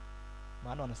time.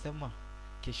 Maana wanasema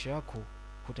kesho yako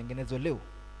hutengenezwa leo.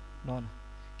 Unaona?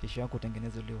 Kesho yako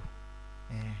hutengenezwa leo.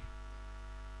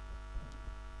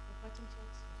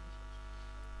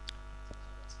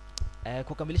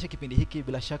 Kukamilisha kipindi hiki,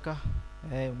 bila shaka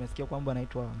umesikia kwamba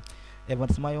naitwa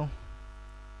Maiyo,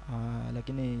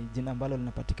 lakini jina ambalo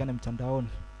linapatikana mtandaoni,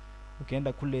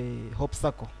 ukienda kule Hope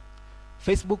Circle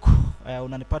Facebook,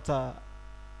 unanipata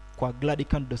kwa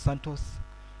Gladican Do-Santos,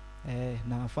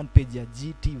 na fan page ya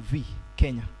GTV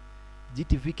Kenya.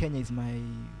 GTV Kenya is my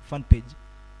fan page.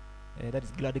 That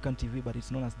is Gladican TV, but it's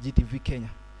known as GTV Kenya.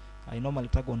 I normally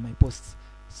tag on my posts,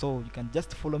 so you can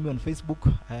just follow me on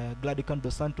Facebook, Gladican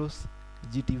Do-Santos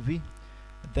GTV.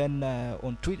 Then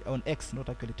on Twitter, on X, not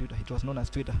actually Twitter, it was known as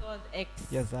Twitter. On X.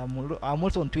 Yes, I'm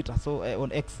also on Twitter, so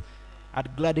on X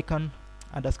at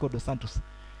Gladican_Do-Santos.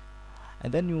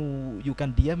 And then you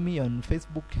can DM me on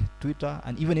Facebook, Twitter,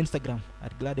 and even Instagram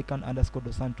at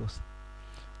Gladican_Do-Santos.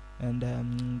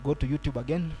 And go to YouTube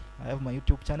again. I have my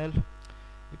YouTube channel.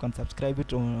 You can subscribe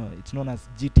it on. It's known as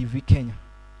GTV Kenya.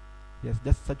 Yes,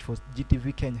 just search for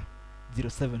GTV Kenya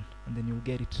 07 and then you'll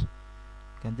get it. You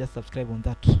can just subscribe on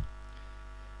that.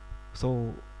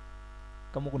 So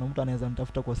kama kuna mtu anaweza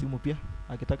nitafuta kwa simu pia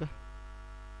akitaka,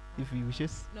 if he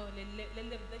wishes. No, let them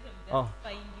just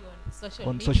find you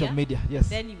on social media. Yes.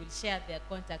 Then you will share their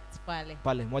contacts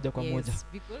pale moja kwa moja.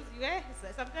 Because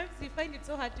sometimes we find it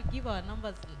so hard to give our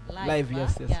numbers live.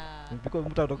 Yes. Yeah.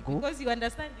 Because you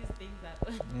understand these things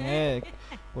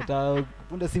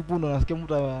punde si puno nasikia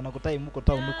mtu anakutai mko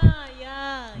town huko.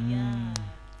 Yeah.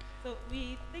 So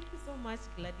we thank you so much,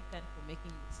 Gladican, for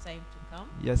making this time to come.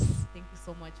 Yes. Thank you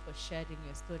so much for sharing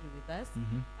your story with us.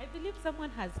 I believe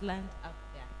someone has learned up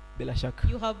there. Bila shaka.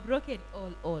 You have broken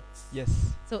all odds.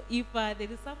 Yes. So if there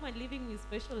is someone living with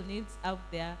special needs out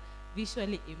there,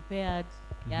 visually impaired,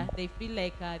 they feel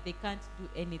like they can't do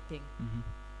anything.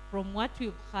 From what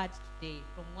we've heard today,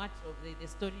 from what of the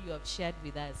story you have shared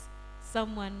with us,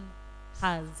 someone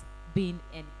has been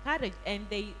encouraged, and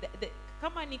they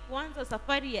kama ni kuanza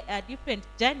safari a different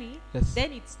journey,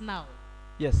 then it's now.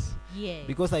 Yes.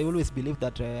 Because I always believe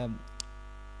that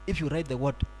if you write the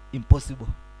word impossible,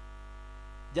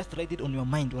 just write it on your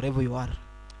mind wherever you are.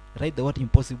 Write the word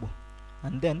impossible,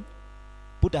 and then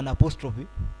put an apostrophe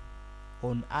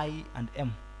on I and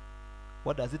M.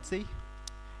 What does it say?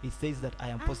 It says that I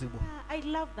am possible. I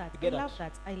love that. You I get love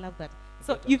that? that. I love that. You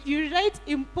So get that? if you write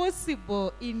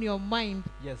impossible in your mind,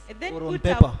 Yes. and then Or on put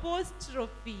paper.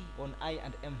 apostrophe On I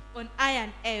and M. on I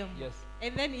and M, Yes.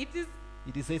 and then it is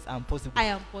It says I am possible. I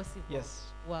am possible.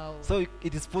 Yes. Wow. So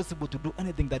it is possible to do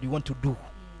anything that you want to do.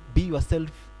 Mm. Be yourself.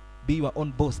 Be your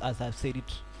own boss, as I've said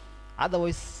it.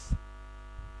 Otherwise,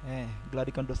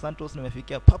 Gladican Do-Santos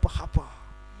nimefikia papa hapa.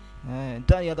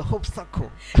 Ndani ya the Hope Circle.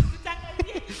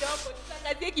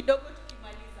 Tutangazie kidogo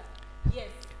tukimaliza.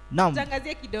 Yes. Naam.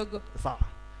 Tutangazie kidogo. Sawa.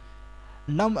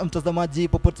 Naam, mtazamaji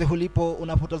popote ulipo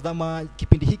unapotazama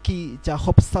kipindi hiki cha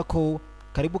Hope Circle,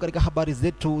 karibu katika habari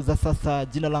zetu za sasa.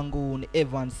 Jina langu ni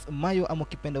Evans Maiyo, ama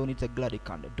ukipenda uniite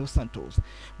Gladican Do-Santos.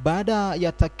 Baada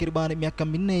ya takriban miaka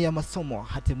 4 ya masomo,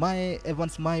 hatimaye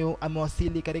Evans Maiyo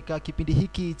amewasili katika kipindi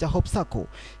hiki cha Hope Circle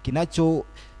kinacho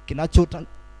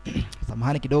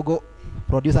samahani kidogo,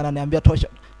 producer ananiambia tosha,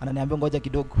 ananiambia ngoja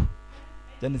kidogo.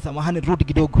 Jani samahani, rudi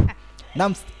kidogo.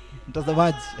 Naam,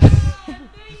 mtazamaji.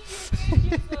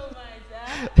 Thank you so much.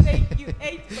 Thank you.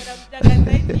 Thank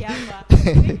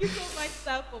you so much,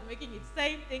 sir, for making it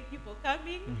time. Thank you for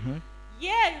coming.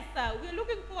 Yes, we're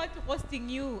looking forward to hosting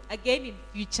you again in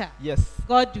future. Yes.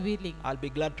 God willing. I'll be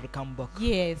glad to come back.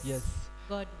 Yes. Yes.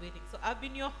 God willing. So I've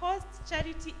been your host,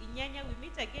 Charity Inyanya. We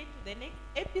meet again to the next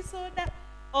episode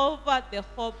of the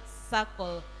Hope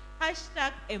Circle.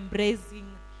 # embracing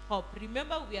hope.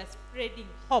 Remember, we are spreading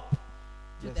hope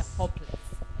to the Yes. hopeless.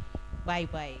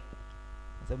 Bye-bye.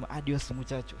 Sema adios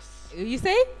muchachos. You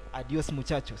say? Adios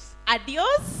muchachos.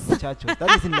 Adios. Muchachos. That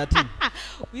is in Latin.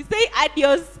 We say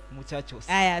adios. Muchachos.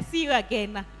 See you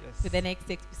again Yes. to the next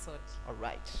episode. All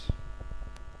right.